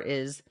most part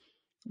is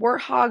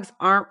warthogs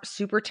aren't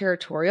super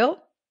territorial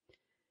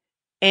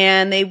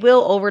and they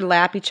will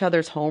overlap each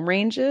other's home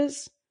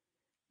ranges.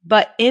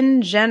 But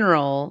in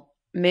general,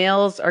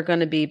 males are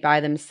going to be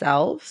by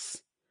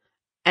themselves.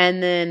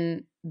 And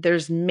then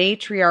there's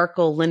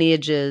matriarchal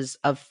lineages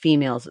of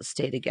females that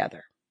stay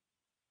together.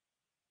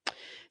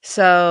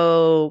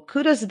 So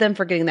kudos to them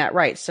for getting that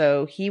right.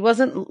 So he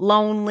wasn't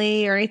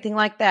lonely or anything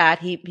like that.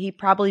 He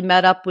probably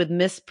met up with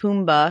Mrs.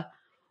 Pumbaa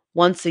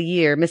once a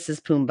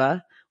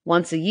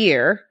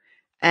year.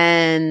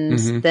 And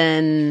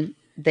then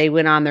they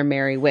went on their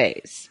merry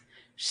ways.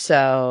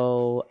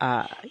 So,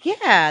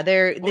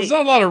 there's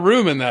not a lot of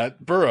room in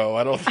that burrow,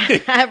 I don't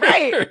think.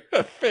 Right.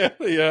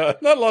 Family,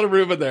 not a lot of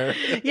room in there.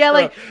 Yeah,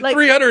 like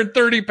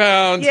 330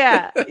 pounds.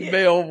 Yeah.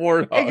 Male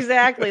warthog.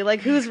 Exactly.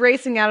 Like who's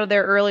racing out of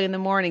there early in the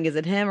morning? Is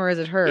it him or is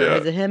it her? Yeah.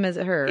 Is it him? Is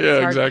it her?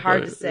 Yeah, It's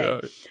hard to say.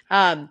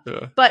 Yeah.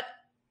 But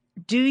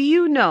do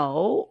you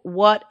know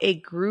what a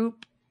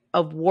group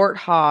of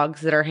warthogs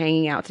that are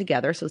hanging out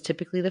together, so it's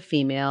typically the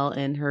female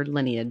and her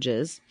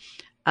lineages,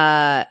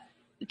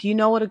 do you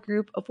know what a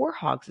group of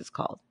warthogs is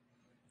called?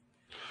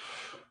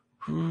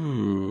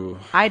 Ooh,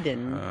 I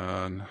didn't.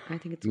 I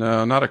think it's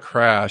not a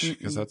crash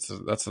because that's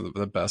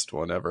the best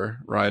one ever.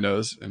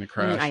 Rhinos in a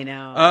crash. I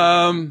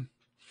know.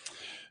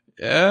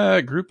 Yeah,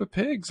 group of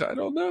pigs. I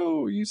don't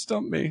know. You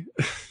stumped me.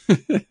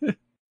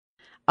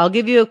 I'll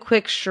give you a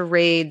quick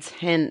charades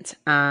hint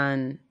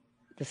on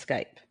the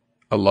Skype.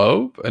 A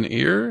lobe, an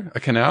ear, a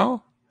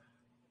canal.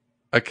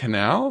 A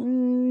canal?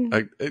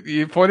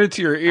 You pointed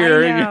to your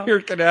ear and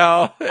your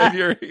canal and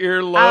your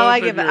earlobe. Oh, I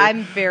give it.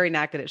 I'm very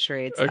not good at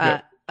charades.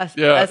 Okay.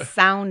 A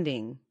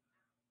sounding.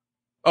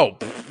 Oh,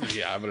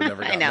 yeah, I would have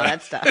never gotten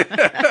that. That's tough.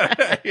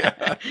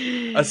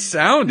 A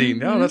sounding?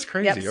 No, that's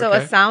crazy. Yep. So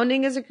a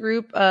sounding is a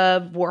group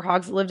of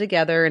warthogs that live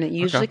together, and it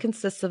usually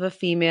consists of a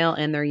female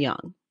and their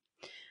young.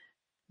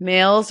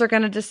 Males are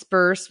going to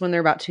disperse when they're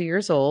about 2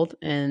 years old,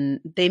 and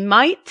they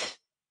might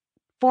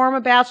form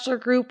a bachelor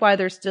group while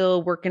they're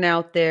still working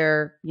out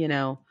their,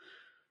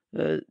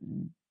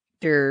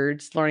 they're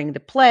just learning to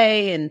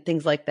play and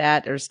things like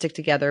that, or stick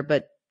together,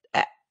 but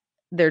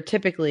they're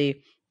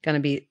typically going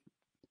to be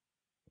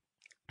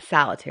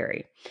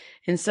solitary.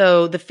 And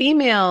so the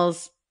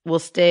females will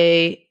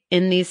stay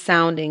in these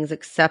soundings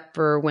except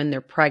for when they're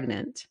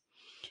pregnant.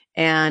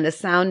 And a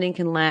sounding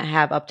can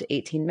have up to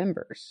 18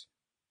 members.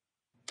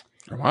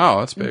 Wow,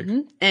 that's big.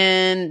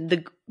 And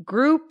the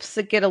groups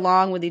that get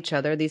along with each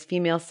other, these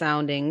female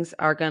soundings,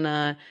 are going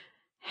to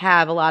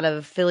have a lot of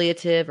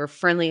affiliative or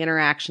friendly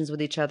interactions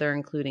with each other,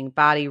 including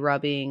body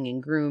rubbing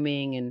and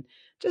grooming and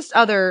just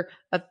other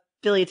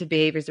affiliative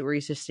behaviors that we're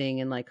used to seeing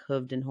in like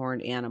hooved and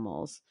horned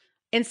animals.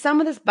 And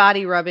some of this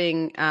body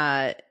rubbing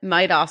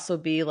might also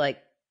be like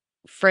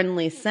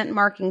friendly scent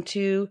marking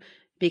too,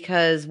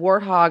 because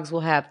warthogs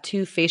will have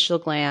two facial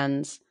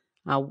glands,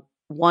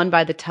 one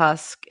by the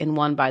tusk and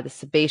one by the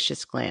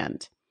sebaceous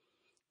gland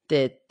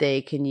that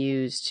they can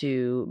use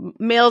to,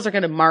 males are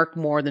going to mark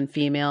more than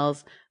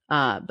females,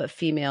 but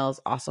females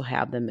also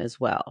have them as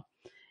well.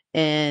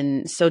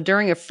 And so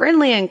during a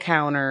friendly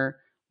encounter,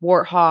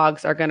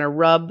 warthogs are going to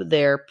rub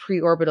their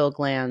preorbital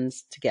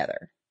glands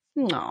together.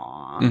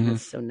 Aww,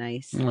 that's so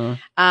nice.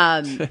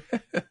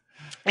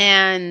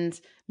 And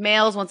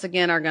males, once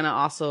again, are going to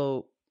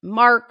also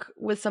mark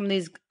with some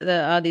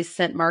of these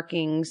scent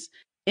markings.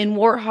 And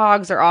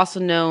warthogs are also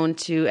known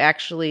to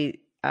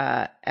actually,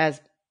 as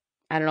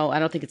I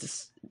don't think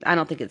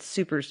it's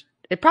super.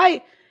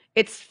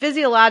 It's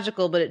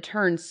physiological, but it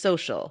turns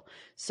social.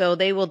 So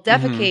they will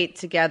defecate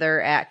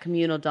together at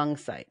communal dung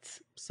sites.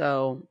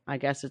 So I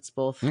guess it's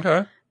both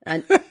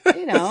And,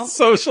 you know,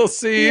 social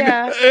scene.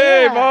 Yeah,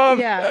 Hey, yeah, mom,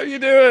 yeah. how you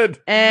doing?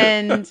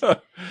 And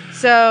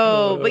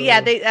so, but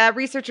yeah, they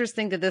researchers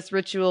think that this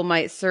ritual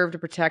might serve to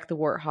protect the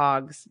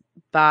warthogs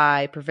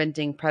by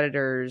preventing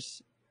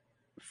predators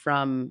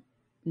from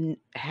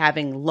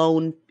having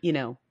lone,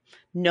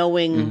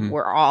 knowing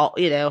we're all,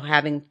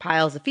 having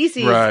piles of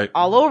feces Right.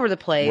 all over the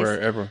place.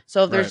 Wherever.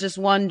 So if there's just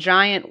one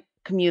giant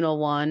communal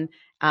one,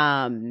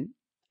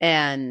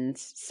 and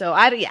so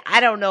I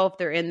don't know if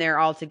they're in there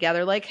all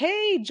together. Like,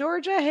 hey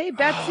Georgia, hey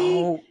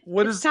Betsy,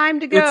 it's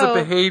time to go. It's a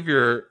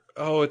behavior.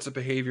 Oh, it's a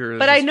behavior.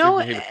 But I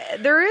know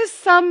there is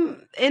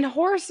some in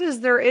horses.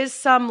 There is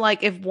some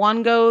like if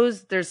one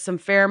goes, there's some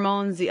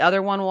pheromones. The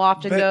other one will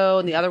often go,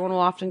 and the other one will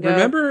often go.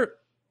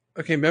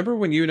 Remember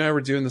when you and I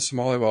were doing the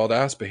Somali wild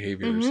ass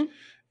behaviors,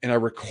 and I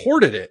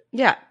recorded it.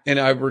 Yeah. And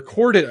I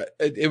recorded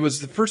it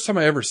was the first time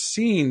I ever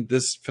seen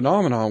this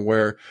phenomenon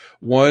where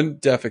one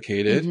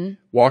defecated,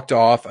 walked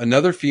off,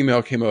 another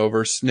female came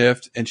over,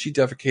 sniffed, and she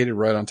defecated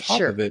right on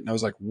top of it. And I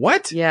was like,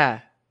 what? Yeah.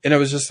 And I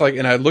was just like,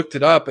 and I looked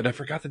it up and I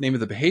forgot the name of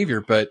the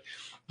behavior, but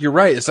you're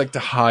right. It's like to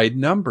hide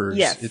numbers.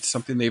 Yes. It's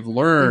something they've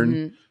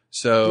learned.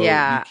 So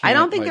yeah, I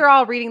don't think they're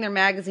all reading their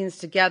magazines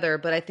together,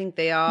 but I think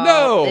they all.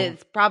 No,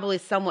 it's probably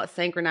somewhat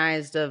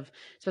synchronized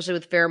especially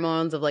with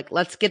pheromones of like,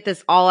 let's get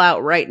this all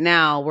out right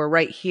now. We're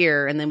right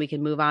here, and then we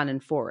can move on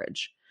and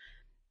forage.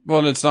 Well,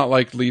 and it's not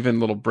like leaving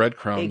little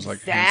breadcrumbs.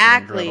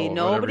 Exactly. Like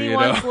Nobody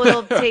whatever, wants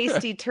little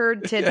tasty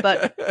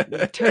tidbit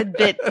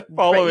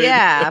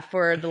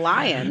for the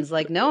lions.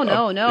 Like, no.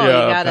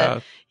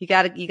 You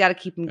gotta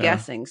keep them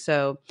guessing.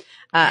 So,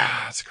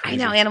 that's crazy.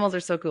 I know animals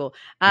are so cool.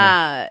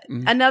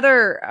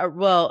 Another,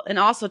 and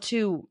also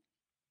too,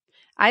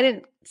 I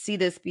didn't see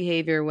this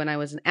behavior when I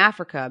was in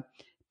Africa,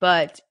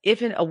 but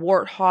if a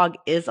warthog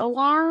is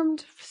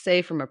alarmed,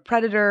 say from a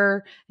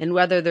predator, and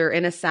whether they're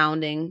in a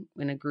sounding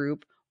in a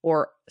group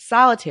or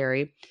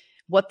solitary,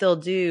 what they'll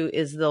do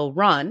is they'll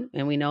run,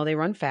 and we know they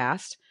run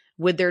fast,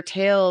 with their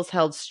tails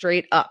held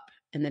straight up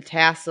and the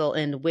tassel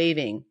end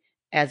waving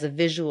as a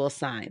visual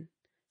sign.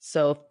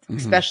 So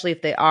especially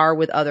if they are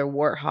with other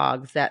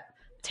warthogs, that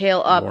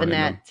tail up and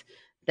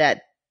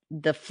that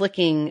the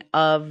flicking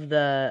of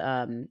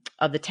the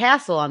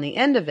tassel on the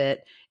end of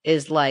it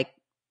is like,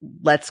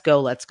 let's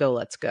go.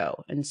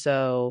 And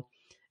so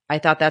I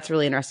thought that's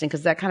really interesting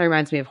because that kind of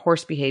reminds me of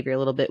horse behavior a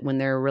little bit when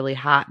they're really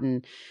hot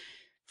and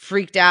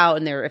freaked out,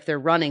 and if they're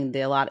running,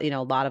 a lot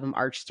of them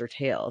arch their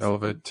tails.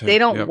 They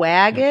don't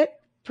wag it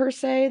per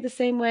se the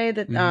same way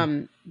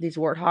that these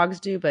warthogs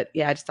do, but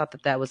yeah, I just thought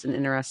that was an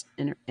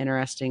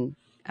interesting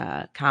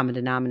common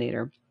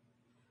denominator.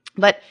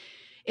 But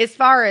as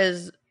far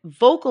as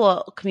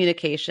vocal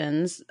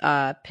communications,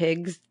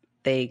 pigs,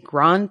 they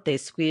grunt, they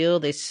squeal,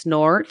 they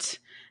snort,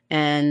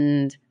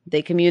 and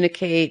they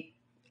communicate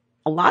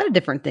a lot of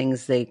different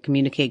things. They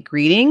communicate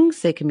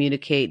greetings, they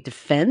communicate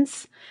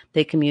defense,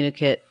 they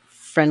communicate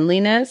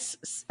friendliness,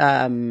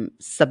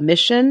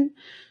 submission,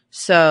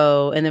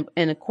 so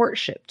and a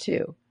courtship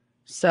too.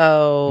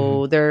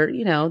 So they're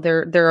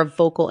a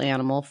vocal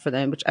animal for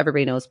them, which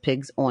everybody knows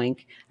pigs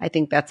oink. I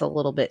think that's a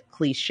little bit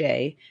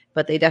cliche,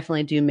 but they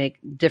definitely do make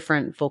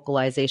different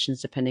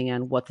vocalizations depending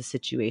on what the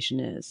situation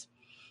is.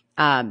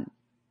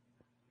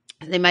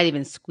 They might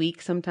even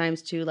squeak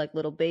sometimes too, like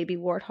little baby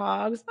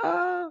warthogs.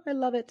 Oh, I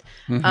love it.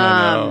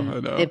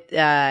 I know.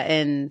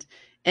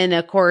 And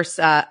of course,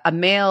 a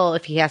male,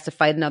 if he has to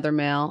fight another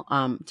male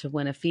to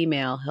win a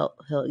female,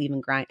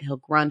 he'll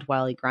grunt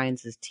while he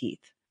grinds his teeth.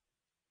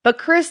 But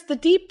Chris, the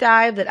deep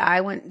dive that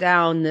I went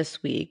down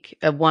this week,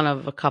 one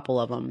of a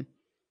couple of them,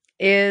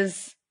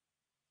 is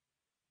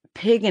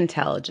pig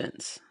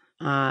intelligence.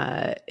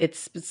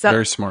 It's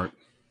very smart.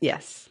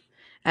 Yes.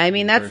 I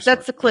mean, that's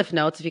the cliff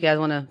notes if you guys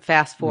want to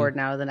fast forward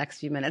now to the next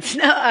few minutes.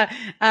 But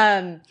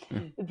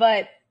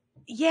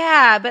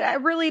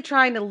I'm really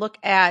trying to look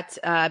at,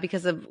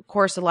 because of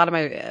course, a lot of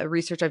my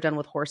research I've done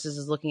with horses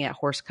is looking at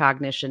horse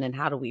cognition and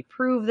how do we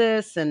prove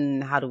this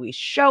and how do we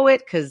show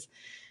it? Because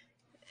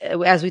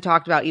as we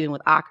talked about, even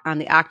with on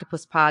the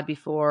octopus pod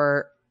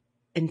before,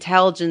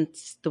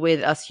 intelligence, the way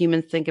that us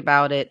humans think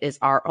about it is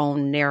our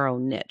own narrow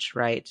niche,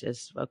 right?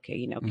 Is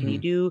okay, can you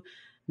do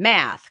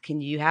math?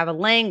 Can you have a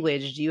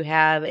language? Do you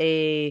have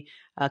a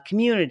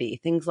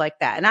community? Things like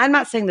that. And I'm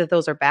not saying that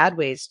those are bad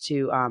ways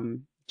to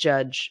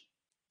judge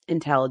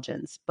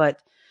intelligence, but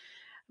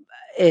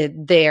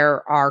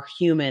there are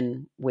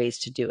human ways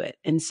to do it.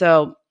 And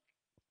so,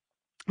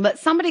 but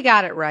somebody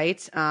got it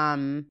right.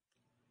 A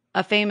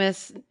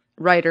famous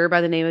writer by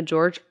the name of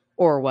George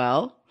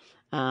Orwell,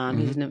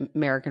 he's an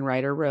American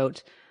writer,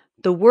 wrote,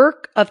 "The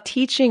work of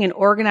teaching and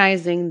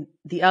organizing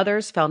the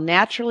others fell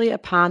naturally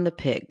upon the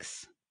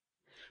pigs,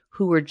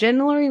 who were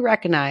generally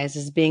recognized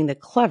as being the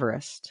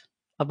cleverest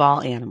of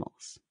all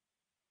animals."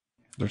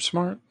 They're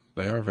smart.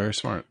 They are very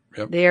smart.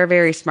 Yep. They are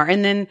very smart.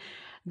 And then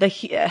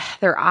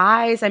their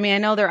eyes, I mean, I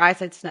know their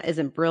eyesight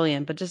isn't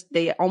brilliant, but just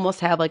they almost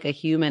have like a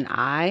human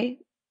eye,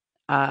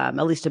 at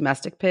least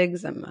domestic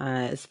pigs.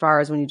 As far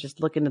as when you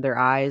just look into their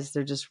eyes,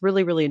 they're just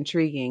really, really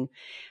intriguing.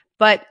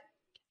 But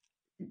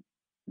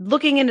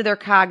looking into their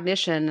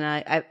cognition,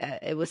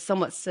 it was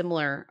somewhat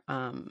similar,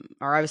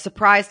 or I was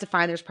surprised to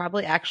find there's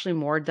probably actually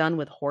more done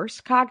with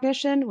horse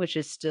cognition, which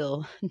is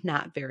still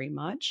not very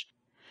much.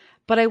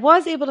 But I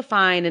was able to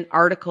find an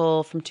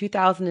article from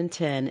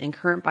 2010 in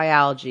Current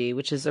Biology,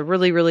 which is a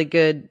really, really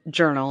good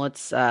journal.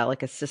 It's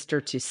like a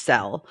sister to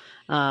Cell.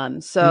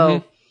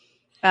 Where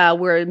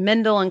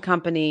Mendel and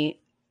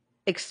company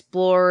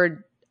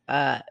explored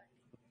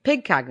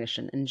pig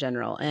cognition in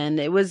general. And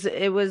it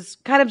was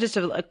kind of just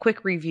a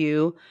quick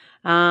review.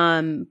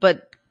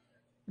 But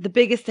the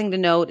biggest thing to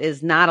note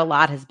is not a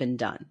lot has been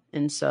done.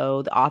 And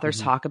so the authors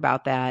talk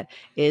about that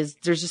is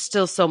there's just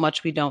still so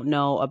much we don't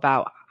know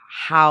about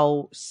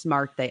how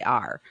smart they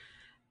are.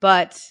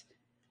 But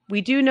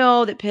we do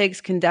know that pigs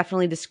can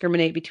definitely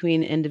discriminate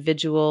between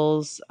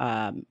individuals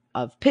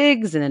of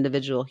pigs and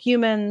individual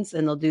humans,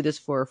 and they'll do this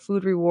for a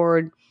food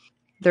reward.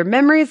 Their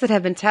memories that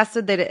have been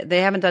tested, they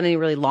haven't done any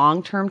really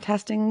long-term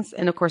testings.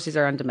 And of course, these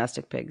are on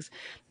domestic pigs,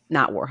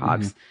 not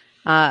warthogs.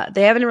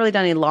 They haven't really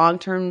done any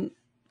long-term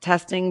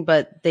testing,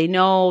 but they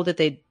know that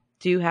they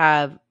do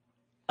have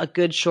a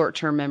good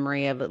short-term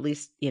memory of at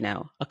least,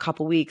 a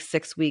couple weeks,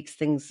 6 weeks,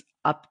 things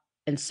up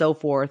and so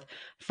forth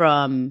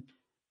from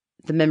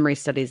the memory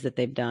studies that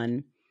they've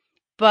done.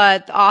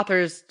 But the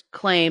authors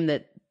claim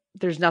that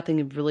there's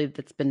nothing really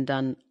that's been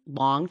done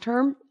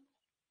long-term.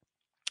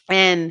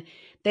 And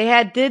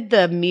they did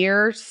the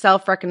mirror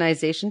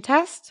self-recognition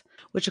test,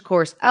 which of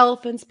course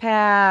elephants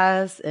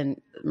pass,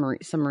 and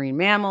some marine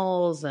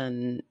mammals,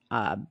 and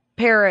some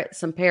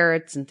parrots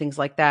and things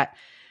like that.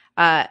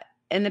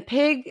 And the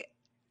pig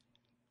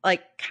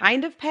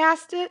kind of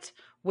passed it,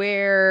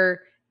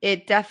 where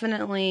it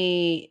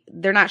definitely,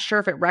 they're not sure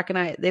if it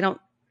recognized, they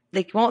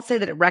won't say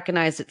that it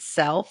recognized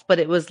itself, but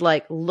it was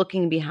like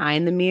looking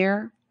behind the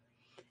mirror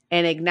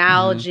and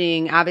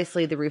acknowledging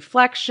obviously the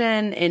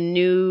reflection, and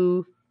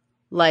knew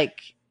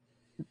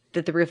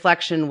that the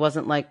reflection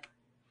wasn't like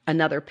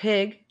another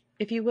pig,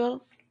 if you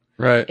will.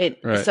 Right.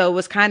 So it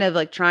was kind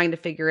of trying to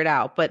figure it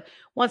out. But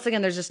once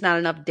again, there's just not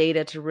enough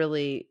data to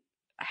really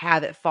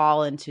have it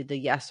fall into the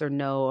yes or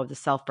no of the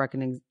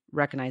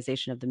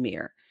self-recognition of the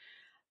mirror.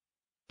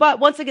 But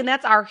once again,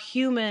 that's our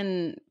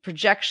human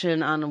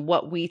projection on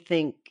what we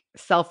think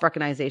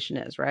self-recognition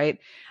is, right?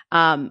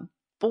 But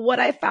what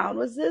I found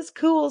was this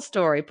cool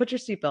story. Put your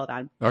seatbelt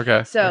on.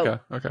 Okay. So,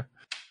 okay.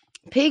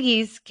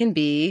 Piggies can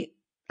be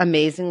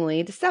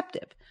amazingly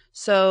deceptive.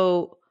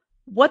 So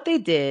what they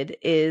did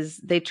is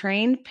they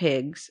trained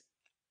pigs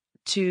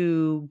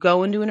to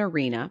go into an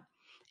arena,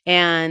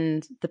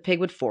 and the pig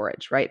would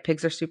forage, right?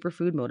 Pigs are super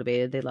food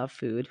motivated. They love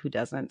food. Who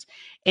doesn't?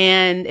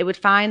 And it would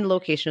find the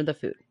location of the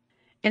food.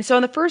 And so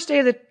on the first day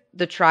of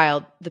the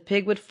trial, the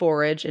pig would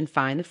forage and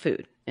find the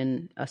food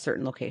in a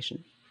certain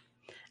location.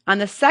 On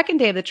the second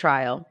day of the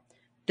trial,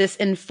 this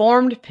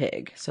informed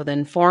pig, so the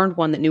informed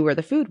one that knew where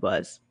the food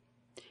was,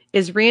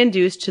 is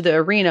reintroduced to the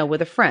arena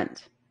with a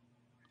friend,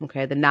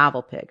 okay, the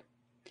novel pig,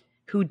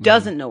 who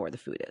doesn't know where the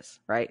food is,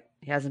 right?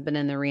 He hasn't been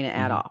in the arena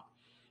at all.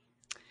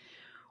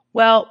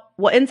 Well,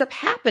 what ends up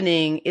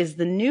happening is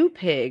the new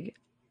pig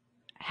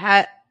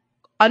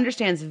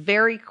understands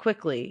very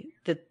quickly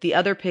that the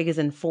other pig is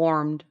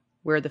informed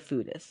where the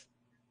food is.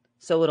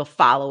 So it'll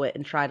follow it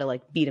and try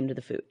to beat him to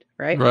the food,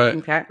 right? Right.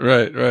 Okay.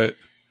 Right.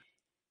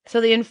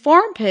 So the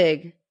informed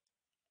pig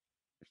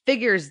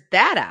figures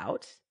that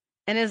out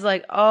and is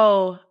like,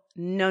 oh,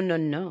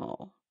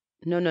 no,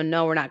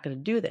 we're not going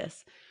to do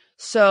this.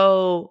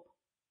 So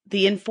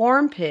the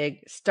informed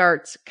pig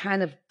starts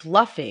kind of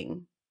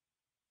bluffing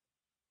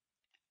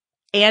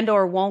and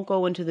or won't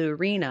go into the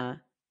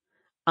arena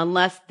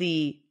unless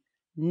the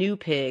new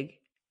pig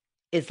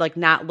is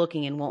not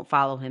looking and won't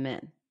follow him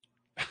in.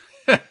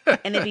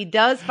 And if he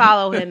does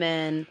follow him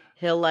in,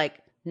 he'll not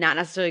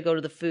necessarily go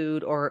to the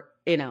food, or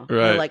he'll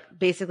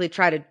basically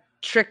try to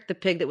trick the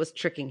pig that was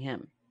tricking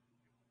him.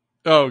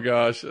 Oh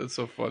gosh, that's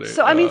so funny.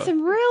 So I mean,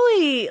 some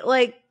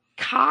really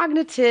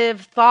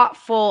cognitive,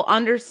 thoughtful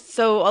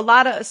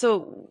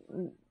so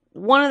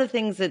one of the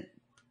things that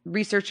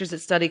researchers that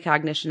study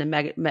cognition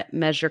and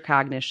measure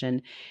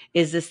cognition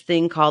is this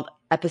thing called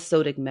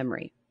episodic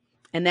memory.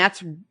 And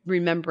that's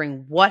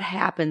remembering what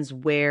happens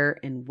where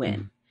and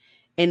when.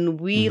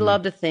 And we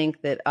love to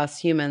think that us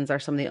humans are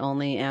some of the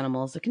only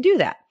animals that can do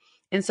that.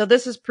 And so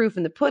this is proof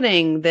in the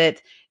pudding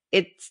that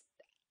it's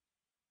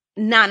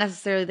not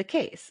necessarily the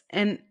case.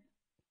 And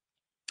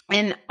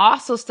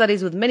also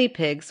studies with mini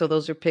pigs, so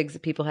those are pigs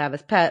that people have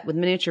as pet, with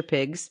miniature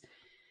pigs.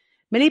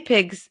 Many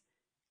pigs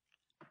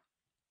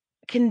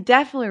can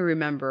definitely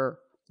remember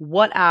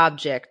what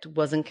object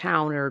was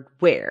encountered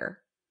where.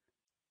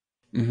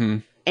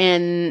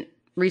 And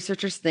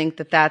researchers think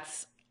that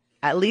that's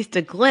at least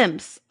a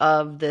glimpse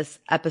of this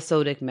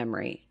episodic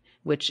memory,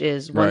 which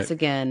is once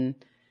again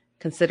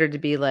considered to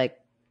be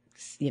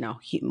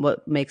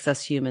what makes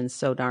us humans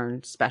so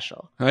darn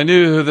special. I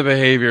knew the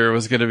behavior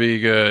was going to be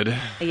good.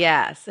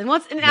 Yes. And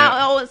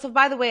so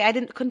by the way,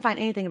 couldn't find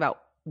anything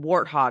about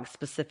warthogs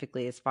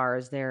specifically as far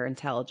as their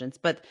intelligence,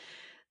 but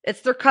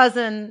it's their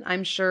cousin.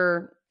 I'm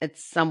sure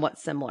it's somewhat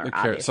similar.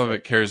 Some of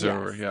it carries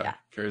over. Yeah.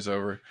 Carries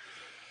over.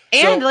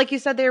 And like you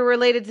said, they were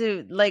related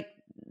to like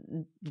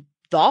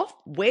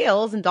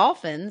whales and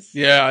dolphins.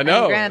 Yeah, I know.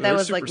 I mean, granted, that They're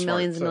was super like smart,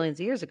 millions and millions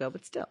of years ago,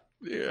 but still.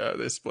 Yeah,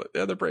 they split.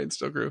 Yeah, their brains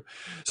still grew.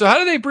 So how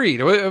do they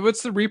breed?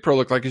 What's the repro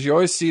look like? Because you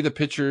always see the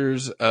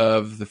pictures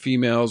of the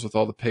females with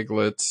all the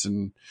piglets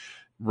and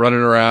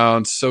running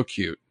around. So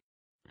cute.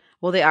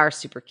 Well, they are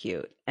super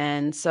cute.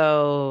 And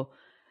so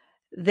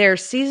they're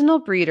seasonal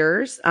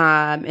breeders.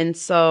 And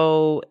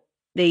so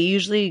they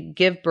usually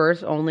give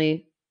birth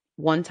only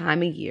one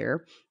time a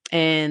year.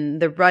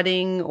 And the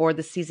rutting or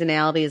the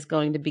seasonality is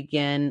going to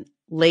begin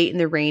late in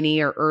the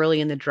rainy or early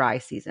in the dry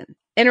season.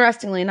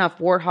 Interestingly enough,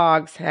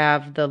 warthogs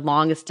have the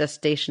longest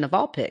gestation of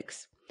all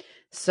pigs.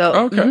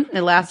 So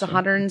it lasts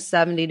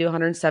 170 to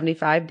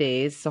 175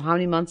 days. So how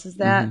many months is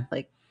that?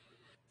 Like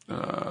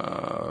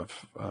 5.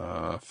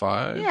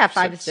 Yeah,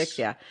 5 to 6.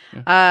 Yeah.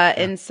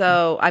 And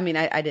so, I mean,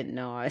 I didn't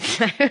know.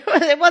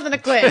 It wasn't a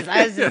quiz.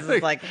 I was just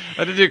like, I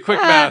had to do quick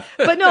math.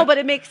 but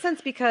it makes sense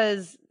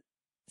because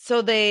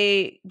so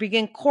they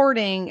begin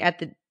courting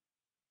at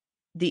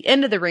the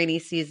end of the rainy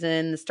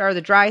season, the start of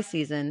the dry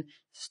season,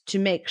 to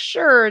make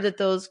sure that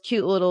those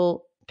cute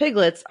little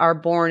piglets are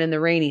born in the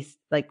rainy,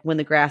 like when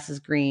the grass is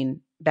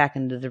green back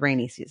into the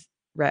rainy season,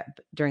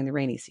 during the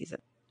rainy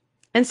season.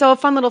 And so a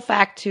fun little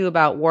fact too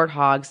about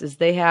warthogs is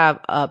they have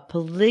a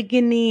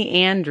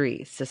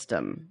polygyny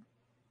system.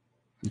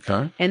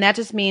 Okay. And that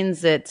just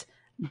means that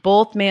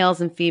both males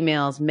and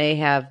females may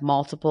have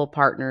multiple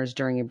partners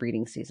during a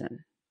breeding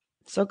season.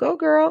 So go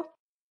girl.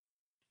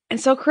 And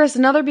so Chris,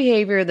 another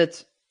behavior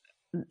that's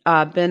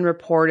been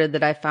reported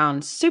that I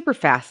found super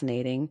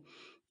fascinating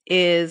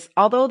is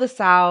although the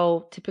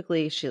sow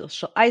typically she'll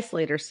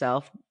isolate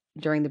herself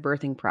during the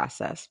birthing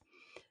process,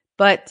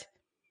 but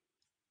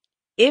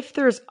if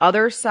there's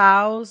other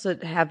sows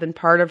that have been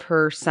part of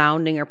her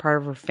sounding or part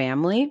of her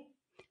family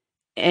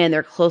and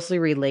they're closely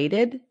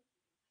related,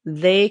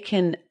 they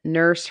can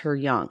nurse her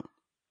young.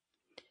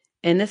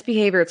 In this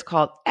behavior, it's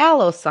called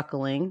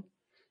allosuckling,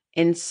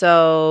 and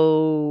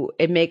so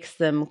it makes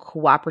them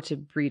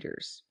cooperative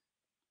breeders.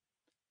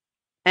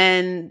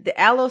 And the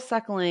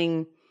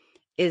allosuckling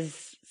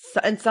is,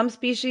 in some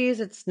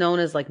species, it's known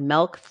as like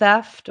milk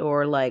theft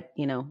or like,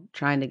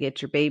 trying to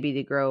get your baby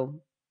to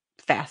grow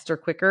faster,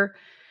 quicker.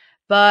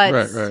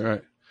 But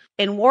right.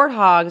 In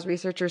warthogs,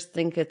 researchers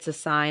think it's a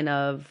sign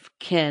of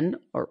kin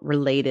or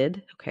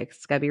related. Okay,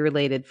 it's got to be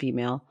related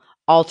female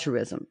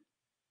altruism.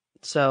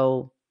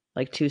 So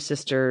like two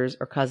sisters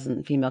or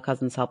female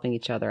cousins helping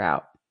each other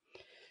out.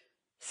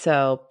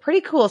 So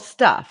pretty cool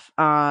stuff.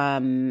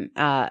 And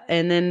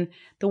then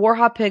the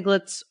warthog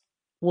piglets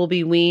will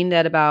be weaned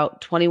at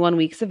about 21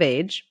 weeks of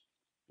age.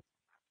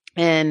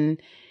 And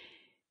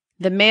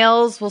the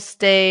males will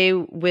stay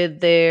with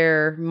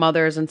their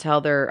mothers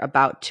until they're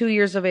about 2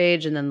 years of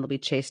age, and then they'll be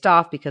chased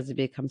off because they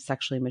become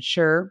sexually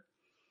mature.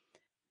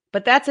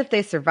 But that's if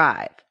they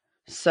survive.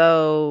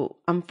 So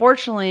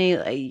unfortunately,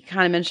 you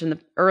kind of mentioned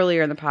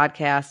earlier in the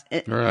podcast,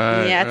 it's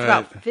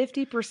about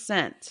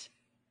 50%.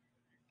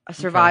 A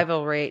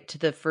survival rate to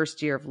the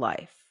first year of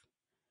life.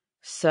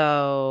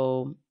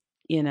 So,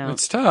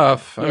 it's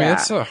tough. I mean,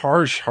 it's a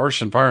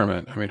harsh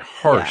environment. I mean,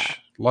 harsh. Yeah.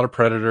 A lot of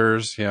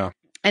predators. Yeah.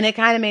 And it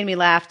kind of made me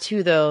laugh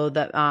too, though,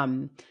 that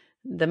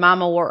the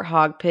mama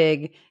warthog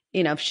pig,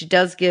 if she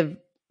does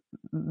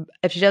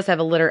have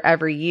a litter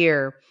every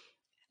year,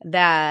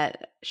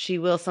 that she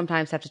will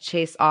sometimes have to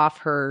chase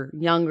off her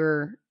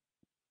younger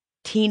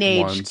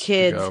teenage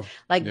kids,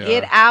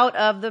 get out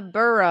of the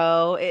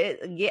burrow,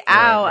 get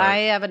out.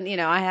 Right.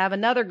 I have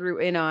another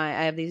group,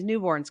 I have these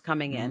newborns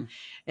coming in.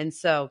 And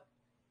so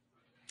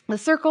the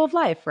circle of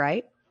life,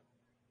 right?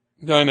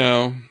 I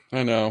know.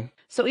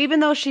 So even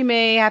though she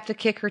may have to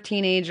kick her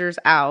teenagers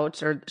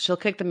out, or she'll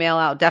kick the male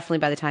out definitely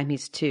by the time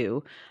he's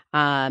 2,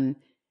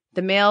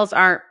 the males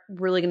aren't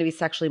really going to be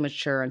sexually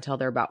mature until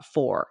they're about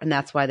 4. And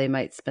that's why they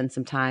might spend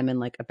some time in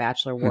like a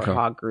bachelor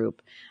warthog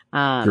group.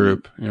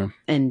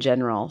 In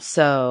general.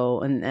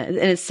 So, and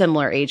it's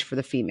similar age for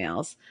the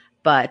females.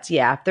 But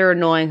yeah, if they're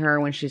annoying her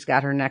when she's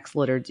got her next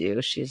litter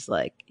due, she's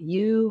like,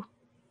 you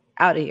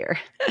out of here.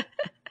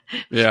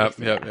 Yep.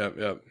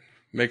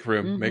 Make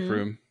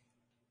room.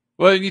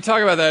 Well, you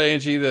talk about that,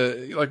 Angie,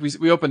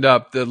 we opened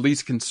up the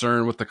least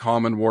concern with the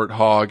common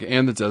warthog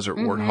and the desert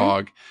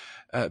warthog.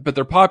 But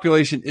their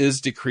population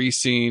is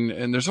decreasing,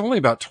 and there's only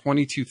about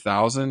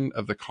 22,000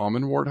 of the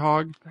common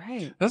warthog.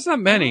 Right. That's not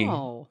many.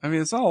 Oh. I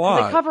mean, it's not a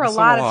lot. They cover a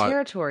lot of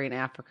territory in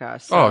Africa.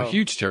 So. Oh,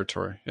 huge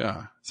territory.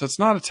 Yeah. So it's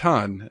not a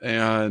ton.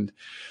 And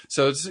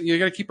so you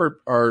got to keep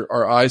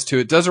our eyes to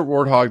it. Desert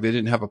warthog, they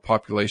didn't have a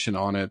population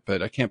on it,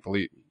 but I can't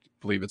believe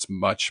it's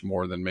much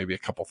more than maybe a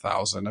couple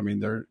thousand. I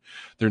mean, they're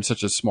in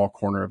such a small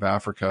corner of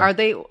Africa.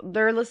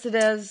 They're listed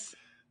as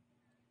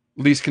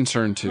least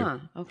concerned too. Huh,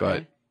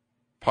 okay.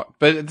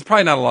 But it's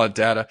probably not a lot of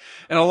data.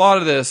 And a lot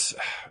of this,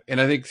 and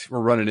I think we're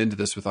running into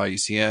this with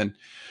IUCN,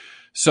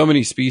 so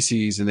many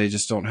species and they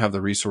just don't have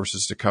the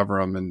resources to cover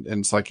them. And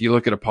it's like you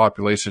look at a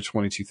population of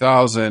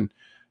 22,000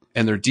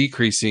 and they're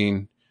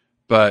decreasing,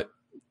 but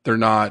they're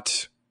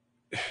not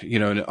you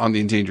know, on the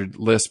endangered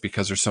list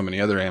because there's so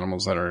many other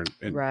animals that are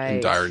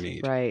in dire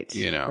need. Right.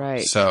 You know,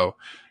 right. so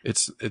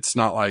it's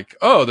not like,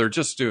 oh, they're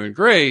just doing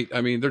great.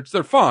 I mean,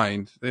 they're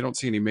fine. They don't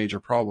see any major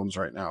problems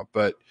right now.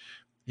 But,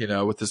 you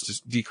know, with this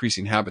just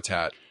decreasing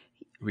habitat,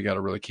 we got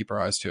to really keep our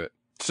eyes to it.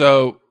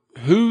 So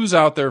who's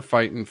out there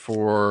fighting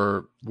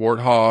for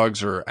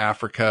warthogs or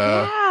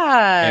Africa?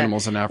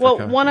 Animals in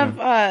Africa. Well, one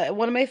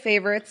of my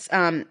favorites,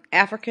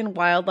 African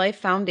Wildlife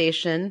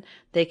Foundation.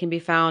 They can be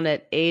found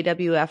at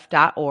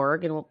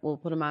awf.org, and we'll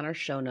put them on our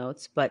show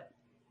notes. But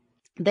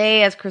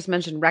they, as Chris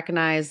mentioned,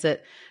 recognize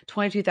that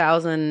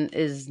 22,000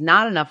 is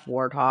not enough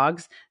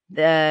warthogs,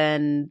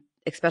 then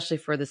especially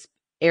for this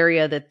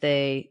area that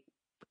they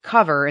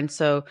cover. And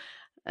so,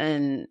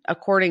 and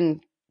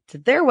according to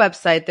their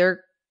website,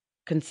 they're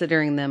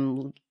considering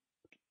them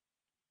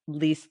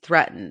least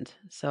threatened.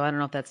 So I don't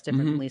know if that's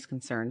different than least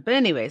concerned. But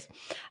anyways,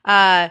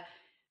 the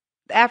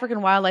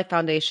African Wildlife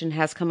Foundation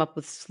has come up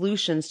with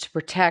solutions to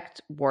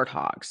protect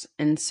warthogs.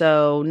 And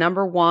so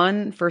number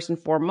one, first and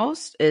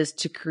foremost, is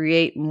to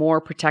create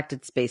more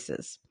protected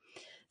spaces.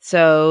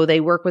 So they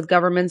work with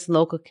governments and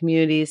local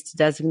communities to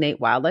designate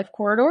wildlife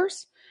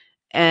corridors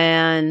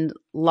and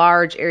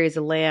large areas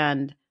of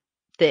land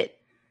that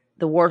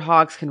the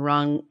warthogs can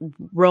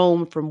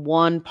roam from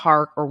one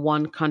park or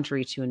one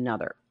country to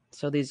another.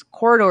 So these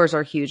corridors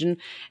are huge.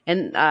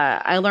 And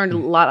I learned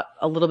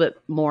a little bit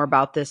more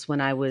about this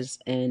when I was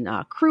in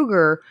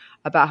Kruger,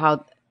 about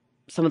how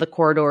some of the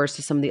corridors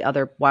to some of the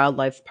other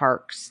wildlife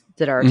parks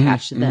that are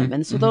attached to them.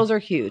 And so those are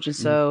huge. And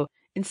so,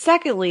 and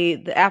secondly,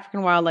 the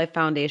African Wildlife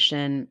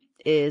Foundation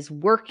is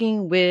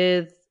working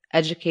with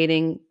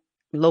educating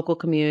local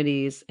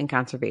communities and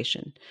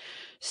conservation.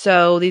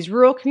 So these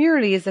rural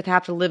communities that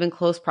have to live in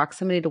close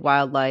proximity to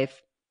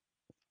wildlife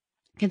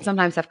can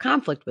sometimes have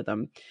conflict with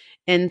them.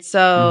 And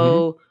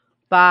so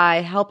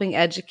by helping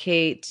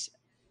educate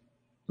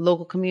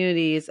local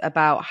communities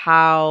about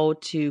how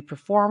to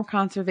perform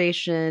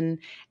conservation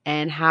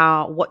and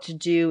what to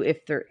do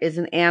if there is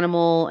an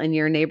animal in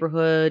your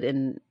neighborhood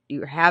and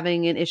you're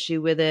having an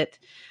issue with it.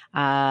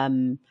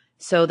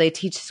 So they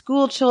teach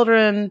school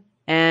children,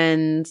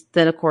 and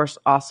then of course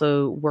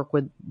also work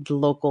with the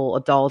local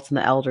adults and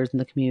the elders in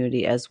the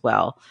community as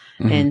well.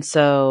 And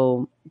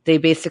so they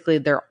basically,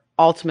 their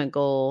ultimate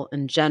goal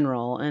in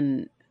general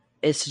and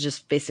is to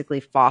just basically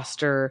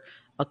foster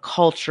a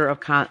culture of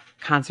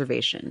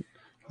conservation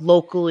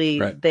locally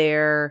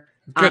there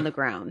on the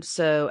ground.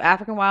 So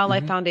African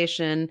Wildlife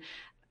Foundation,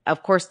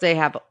 of course, they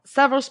have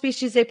several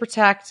species they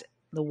protect.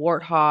 The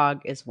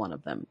warthog is one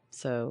of them.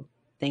 So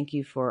thank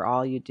you for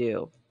all you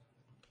do.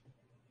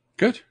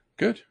 Good.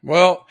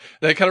 Well,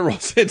 that kind of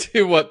rolls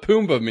into what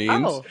Pumbaa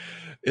means. Oh.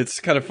 It's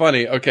kind of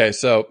funny. Okay,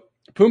 so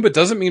Pumbaa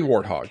doesn't mean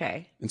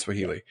warthog in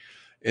Swahili.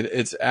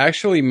 It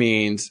actually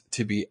means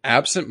to be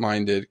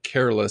absent-minded,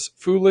 careless,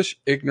 foolish,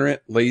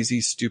 ignorant, lazy,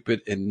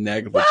 stupid, and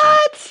negligent.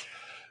 What?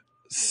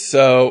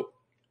 So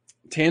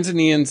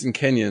Tanzanians and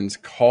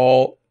Kenyans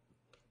call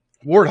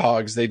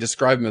warthogs, they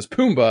describe them as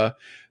Pumbaa,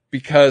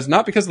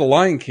 not because of the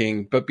Lion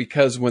King, but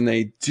because when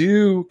they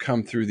do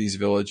come through these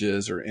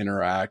villages or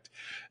interact,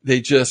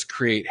 they just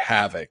create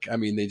havoc. I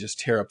mean, they just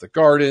tear up the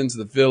gardens,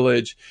 the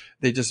village.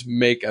 They just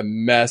make a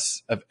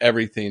mess of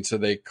everything. So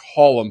they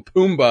call them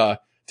Pumbaa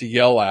to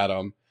yell at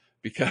them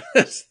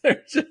because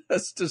they're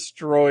just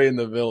destroying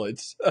the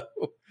village.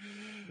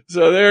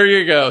 So there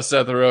you go,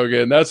 Seth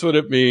Rogen. That's what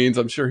it means.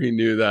 I'm sure he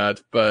knew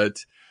that,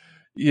 but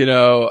you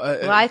know,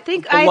 well, I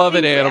think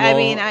beloved animal. I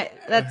mean,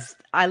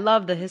 I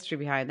love the history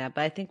behind that,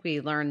 but I think we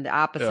learned the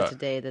opposite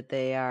today, that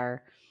they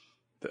are.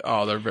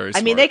 Oh, they're very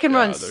smart. I mean, they can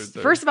run.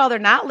 First of all, they're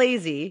not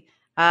lazy.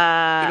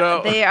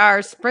 They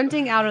are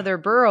sprinting out of their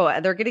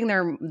burrow. They're getting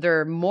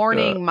their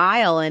morning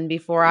mile in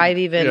before I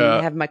even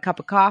have my cup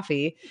of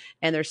coffee,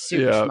 and they're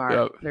super smart.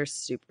 Yeah. They're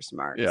super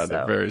smart. Yeah,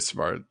 they're very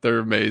smart. They're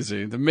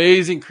amazing.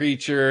 Amazing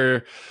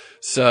creature.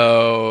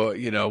 So,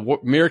 you know,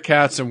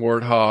 meerkats and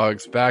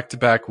warthogs,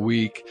 back-to-back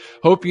week.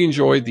 Hope you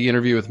enjoyed the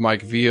interview with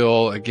Mike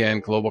Veal.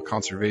 Again, Global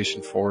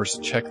Conservation Force.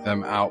 Check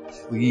them out,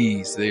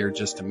 please. They are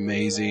just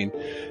amazing.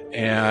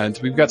 And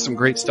we've got some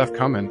great stuff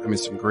coming. I mean,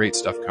 some great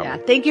stuff coming. Yeah,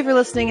 thank you for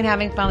listening and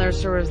having fun. There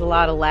was a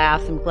lot of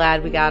laughs. I'm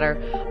glad we got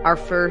our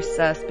first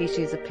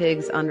species of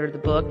pigs under the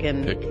book,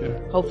 and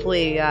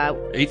hopefully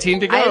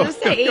 18 to go. I was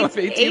going to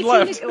say 18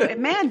 left.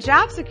 Man,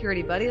 job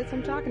security, buddy. That's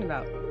what I'm talking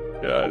about.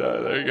 Yeah,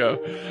 no, there you go.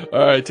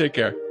 All right, take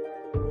care.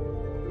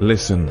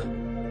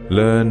 Listen,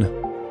 learn,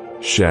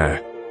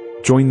 share.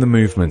 Join the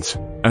movement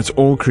at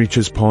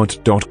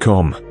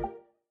allcreaturespod.com.